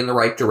trending in the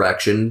right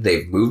direction.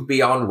 They've moved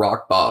beyond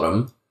rock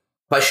bottom.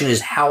 Question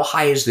is, how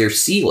high is their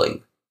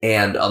ceiling?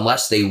 And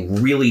unless they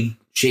really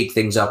shake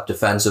things up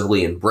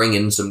defensively and bring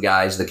in some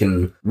guys that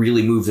can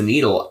really move the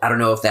needle, I don't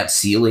know if that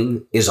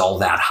ceiling is all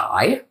that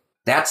high.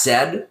 That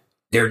said,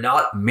 they're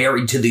not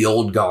married to the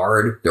old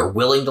guard. They're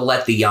willing to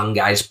let the young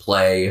guys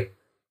play.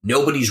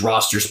 Nobody's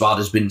roster spot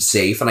has been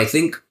safe, and I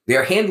think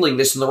they're handling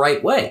this in the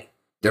right way.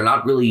 They're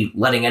not really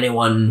letting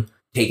anyone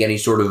take any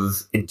sort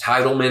of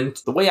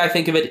entitlement. The way I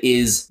think of it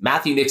is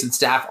Matthew Nixon's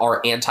staff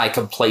are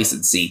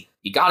anti-complacency.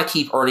 You got to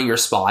keep earning your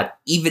spot.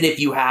 Even if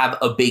you have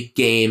a big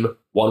game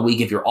one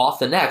week, if you're off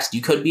the next,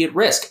 you could be at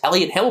risk.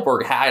 Elliot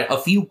Himmelberg had a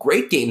few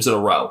great games in a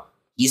row.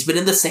 He's been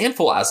in the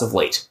sandful as of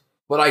late.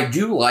 What I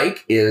do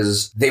like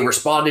is they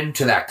responded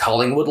to that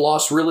Collingwood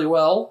loss really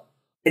well.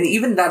 And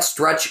even that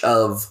stretch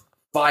of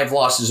 5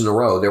 losses in a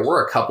row, there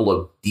were a couple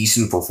of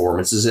decent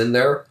performances in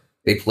there.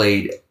 They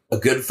played a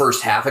good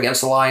first half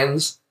against the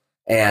Lions,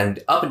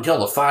 and up until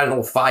the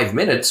final 5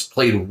 minutes,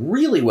 played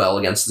really well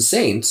against the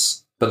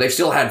Saints. But they've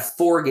still had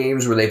 4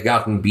 games where they've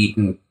gotten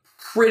beaten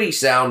pretty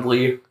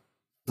soundly.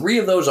 3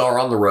 of those are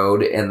on the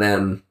road, and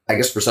then I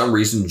guess for some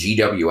reason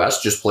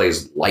GWS just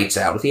plays lights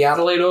out at the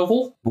Adelaide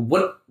Oval.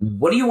 What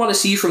do you want to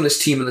see from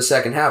this team in the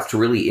second half to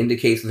really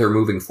indicate that they're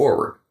moving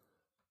forward?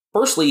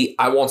 Firstly,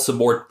 I want some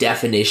more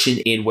definition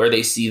in where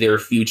they see their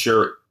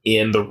future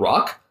in the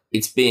ruck.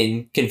 It's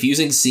been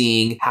confusing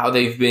seeing how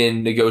they've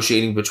been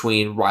negotiating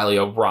between Riley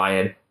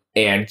O'Brien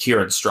and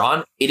Kieran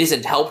Strawn. It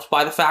isn't helped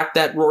by the fact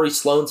that Rory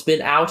Sloan's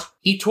been out.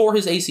 He tore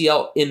his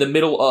ACL in the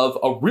middle of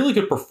a really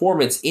good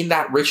performance in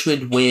that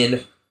Richmond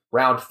win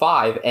round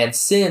 5, and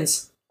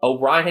since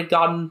O'Brien had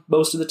gotten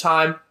most of the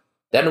time,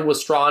 then it was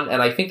Strawn,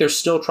 and I think they're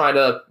still trying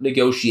to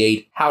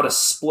negotiate how to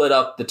split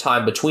up the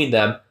time between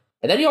them.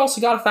 And then you also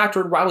got to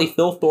factor in Riley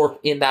Philthorpe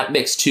in that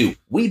mix too.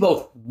 We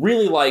both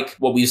really like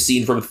what we've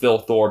seen from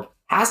Philthorpe.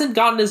 Hasn't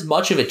gotten as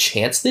much of a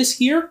chance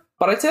this year,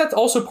 but I'd say that's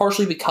also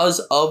partially because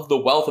of the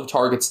wealth of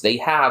targets they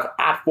have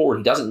at forward.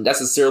 He doesn't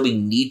necessarily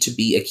need to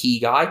be a key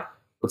guy,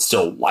 but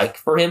still like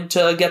for him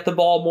to get the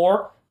ball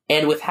more.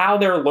 And with how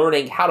they're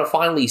learning how to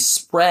finally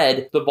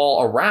spread the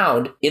ball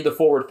around in the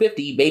forward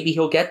 50, maybe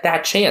he'll get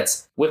that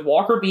chance. With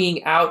Walker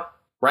being out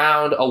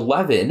round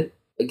 11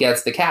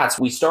 against the Cats,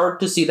 we start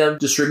to see them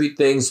distribute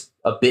things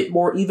a bit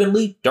more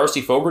evenly.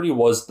 Darcy Fogarty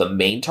was the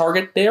main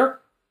target there,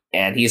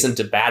 and he isn't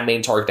a bad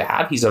main target to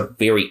have. He's a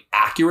very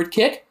accurate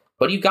kick.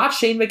 But you've got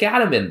Shane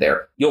McAdam in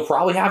there. You'll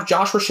probably have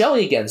Josh Rochelle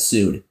again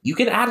soon. You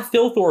can add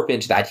Philthorpe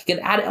into that. You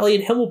can add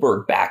Elliot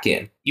Himmelberg back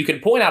in. You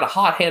can point out a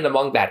hot hand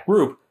among that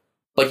group,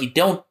 but you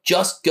don't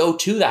just go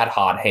to that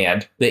hot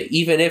hand, that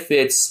even if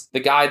it's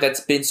the guy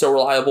that's been so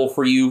reliable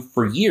for you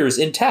for years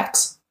in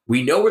Tex.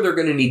 We know where they're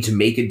going to need to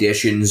make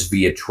additions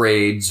via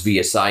trades,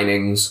 via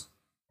signings.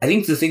 I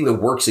think the thing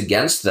that works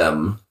against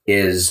them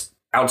is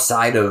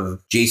outside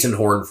of Jason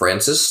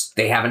Horne-Francis,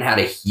 they haven't had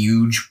a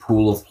huge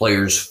pool of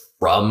players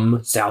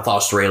from South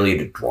Australia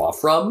to draw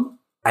from.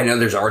 I know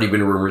there's already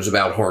been rumors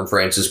about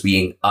Horne-Francis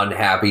being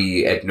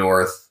unhappy at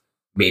North.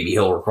 Maybe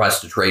he'll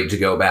request a trade to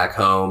go back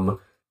home.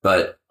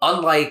 But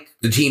unlike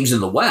the teams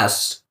in the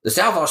West, the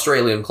South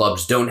Australian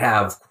clubs don't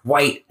have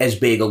quite as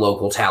big a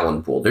local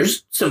talent pool.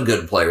 There's some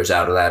good players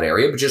out of that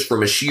area, but just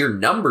from a sheer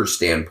numbers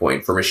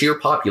standpoint, from a sheer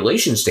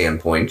population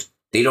standpoint,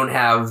 they don't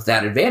have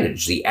that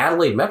advantage. The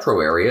Adelaide metro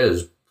area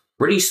is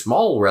pretty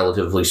small,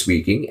 relatively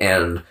speaking,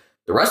 and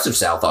the rest of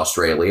South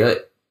Australia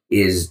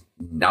is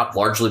not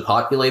largely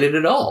populated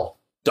at all.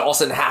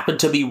 Dawson happened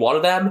to be one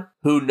of them.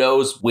 Who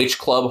knows which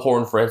club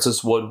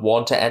Horne-Francis would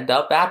want to end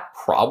up at?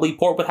 Probably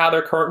Port with how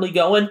they're currently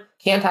going.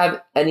 Can't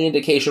have any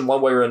indication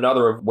one way or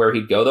another of where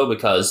he'd go, though,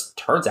 because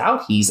turns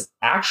out he's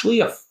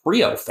actually a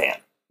Freo fan.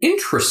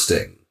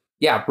 Interesting.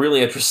 Yeah,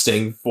 really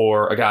interesting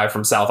for a guy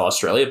from South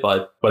Australia,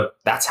 but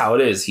that's how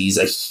it is. He's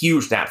a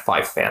huge Nat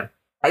 5 fan.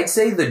 I'd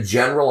say the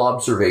general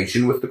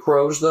observation with the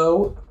Crows,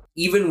 though,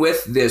 even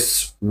with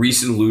this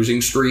recent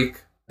losing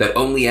streak that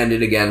only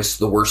ended against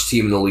the worst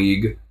team in the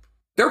league,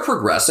 they're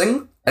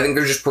progressing. I think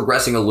they're just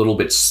progressing a little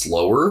bit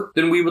slower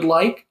than we would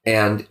like.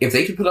 And if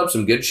they could put up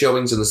some good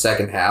showings in the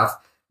second half,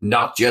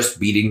 not just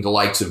beating the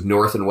likes of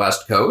North and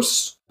West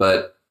Coast,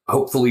 but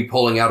hopefully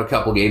pulling out a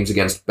couple games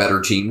against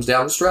better teams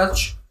down the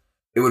stretch,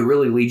 it would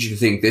really lead you to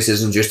think this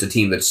isn't just a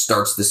team that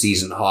starts the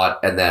season hot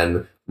and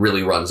then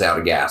really runs out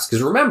of gas.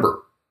 Because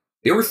remember,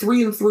 they were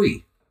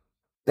 3-3.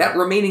 That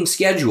remaining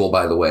schedule,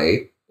 by the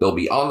way, they'll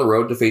be on the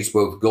road to face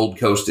both Gold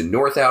Coast and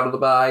North out of the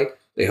bye.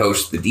 They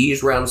host the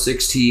D's round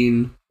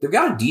 16. They've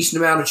got a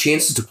decent amount of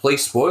chances to play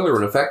spoiler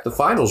and affect the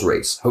finals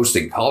race,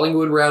 hosting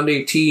Collingwood round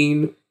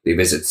 18. They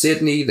visit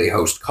Sydney. They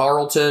host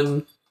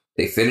Carlton.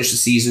 They finish the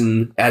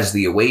season as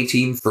the away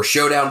team for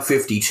Showdown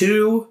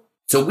 52.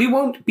 So we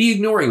won't be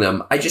ignoring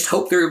them. I just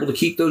hope they're able to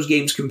keep those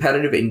games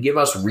competitive and give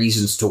us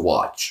reasons to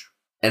watch.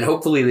 And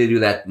hopefully they do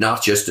that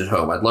not just at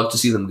home. I'd love to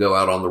see them go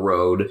out on the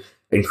road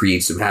and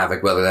create some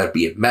havoc, whether that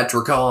be at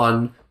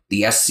Metricon,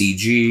 the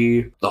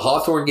SCG. The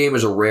Hawthorn game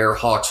is a rare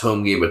Hawks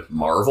home game at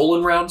Marvel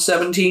in round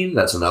 17.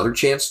 That's another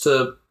chance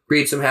to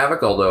create some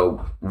havoc,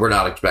 although we're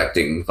not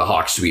expecting the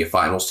Hawks to be a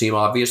finals team,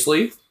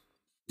 obviously.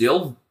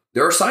 Still,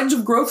 there are signs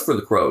of growth for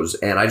the Crows,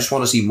 and I just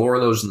want to see more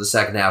of those in the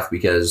second half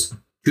because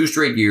 2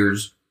 straight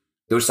years,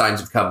 those signs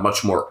have come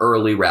much more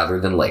early rather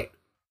than late.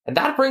 And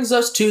that brings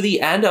us to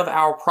the end of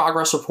our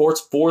progress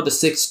reports for the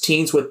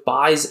 16s with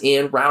buys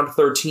in round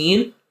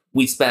 13.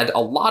 We spent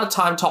a lot of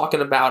time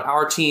talking about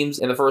our teams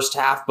in the first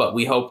half, but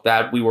we hope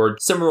that we were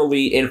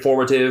similarly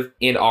informative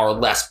in our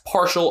less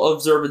partial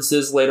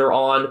observances later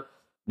on.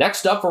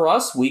 Next up for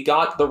us, we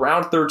got the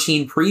round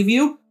 13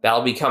 preview.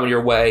 That'll be coming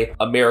your way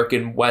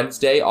American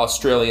Wednesday,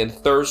 Australian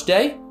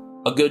Thursday.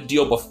 A good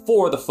deal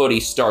before the footy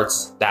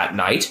starts that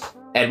night.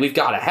 And we've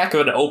got a heck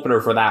of an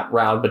opener for that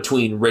round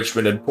between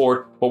Richmond and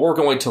Port, but we're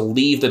going to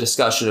leave the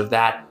discussion of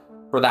that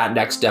for that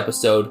next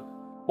episode.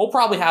 We'll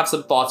probably have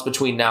some thoughts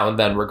between now and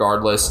then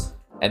regardless,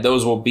 and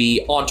those will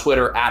be on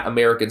Twitter at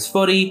Americans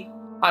Footy.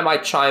 I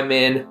might chime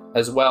in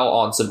as well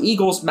on some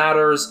Eagles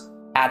matters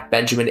at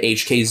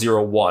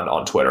BenjaminHK01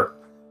 on Twitter.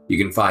 You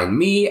can find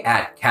me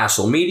at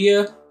Castle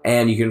Media,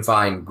 and you can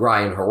find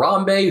Brian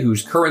Harambe,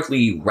 who's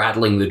currently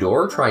rattling the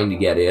door trying to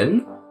get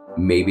in.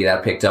 Maybe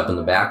that picked up in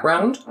the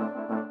background.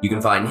 You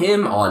can find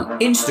him on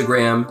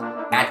Instagram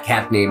at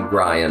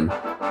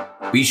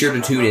CatNamedBrian. Be sure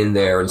to tune in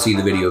there and see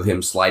the video of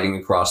him sliding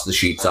across the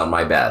sheets on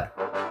my bed.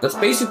 That's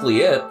basically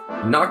it.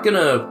 I'm not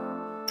gonna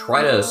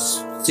try to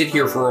sit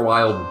here for a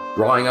while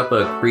drawing up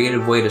a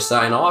creative way to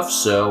sign off,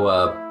 so,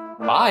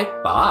 bye.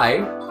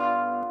 Bye.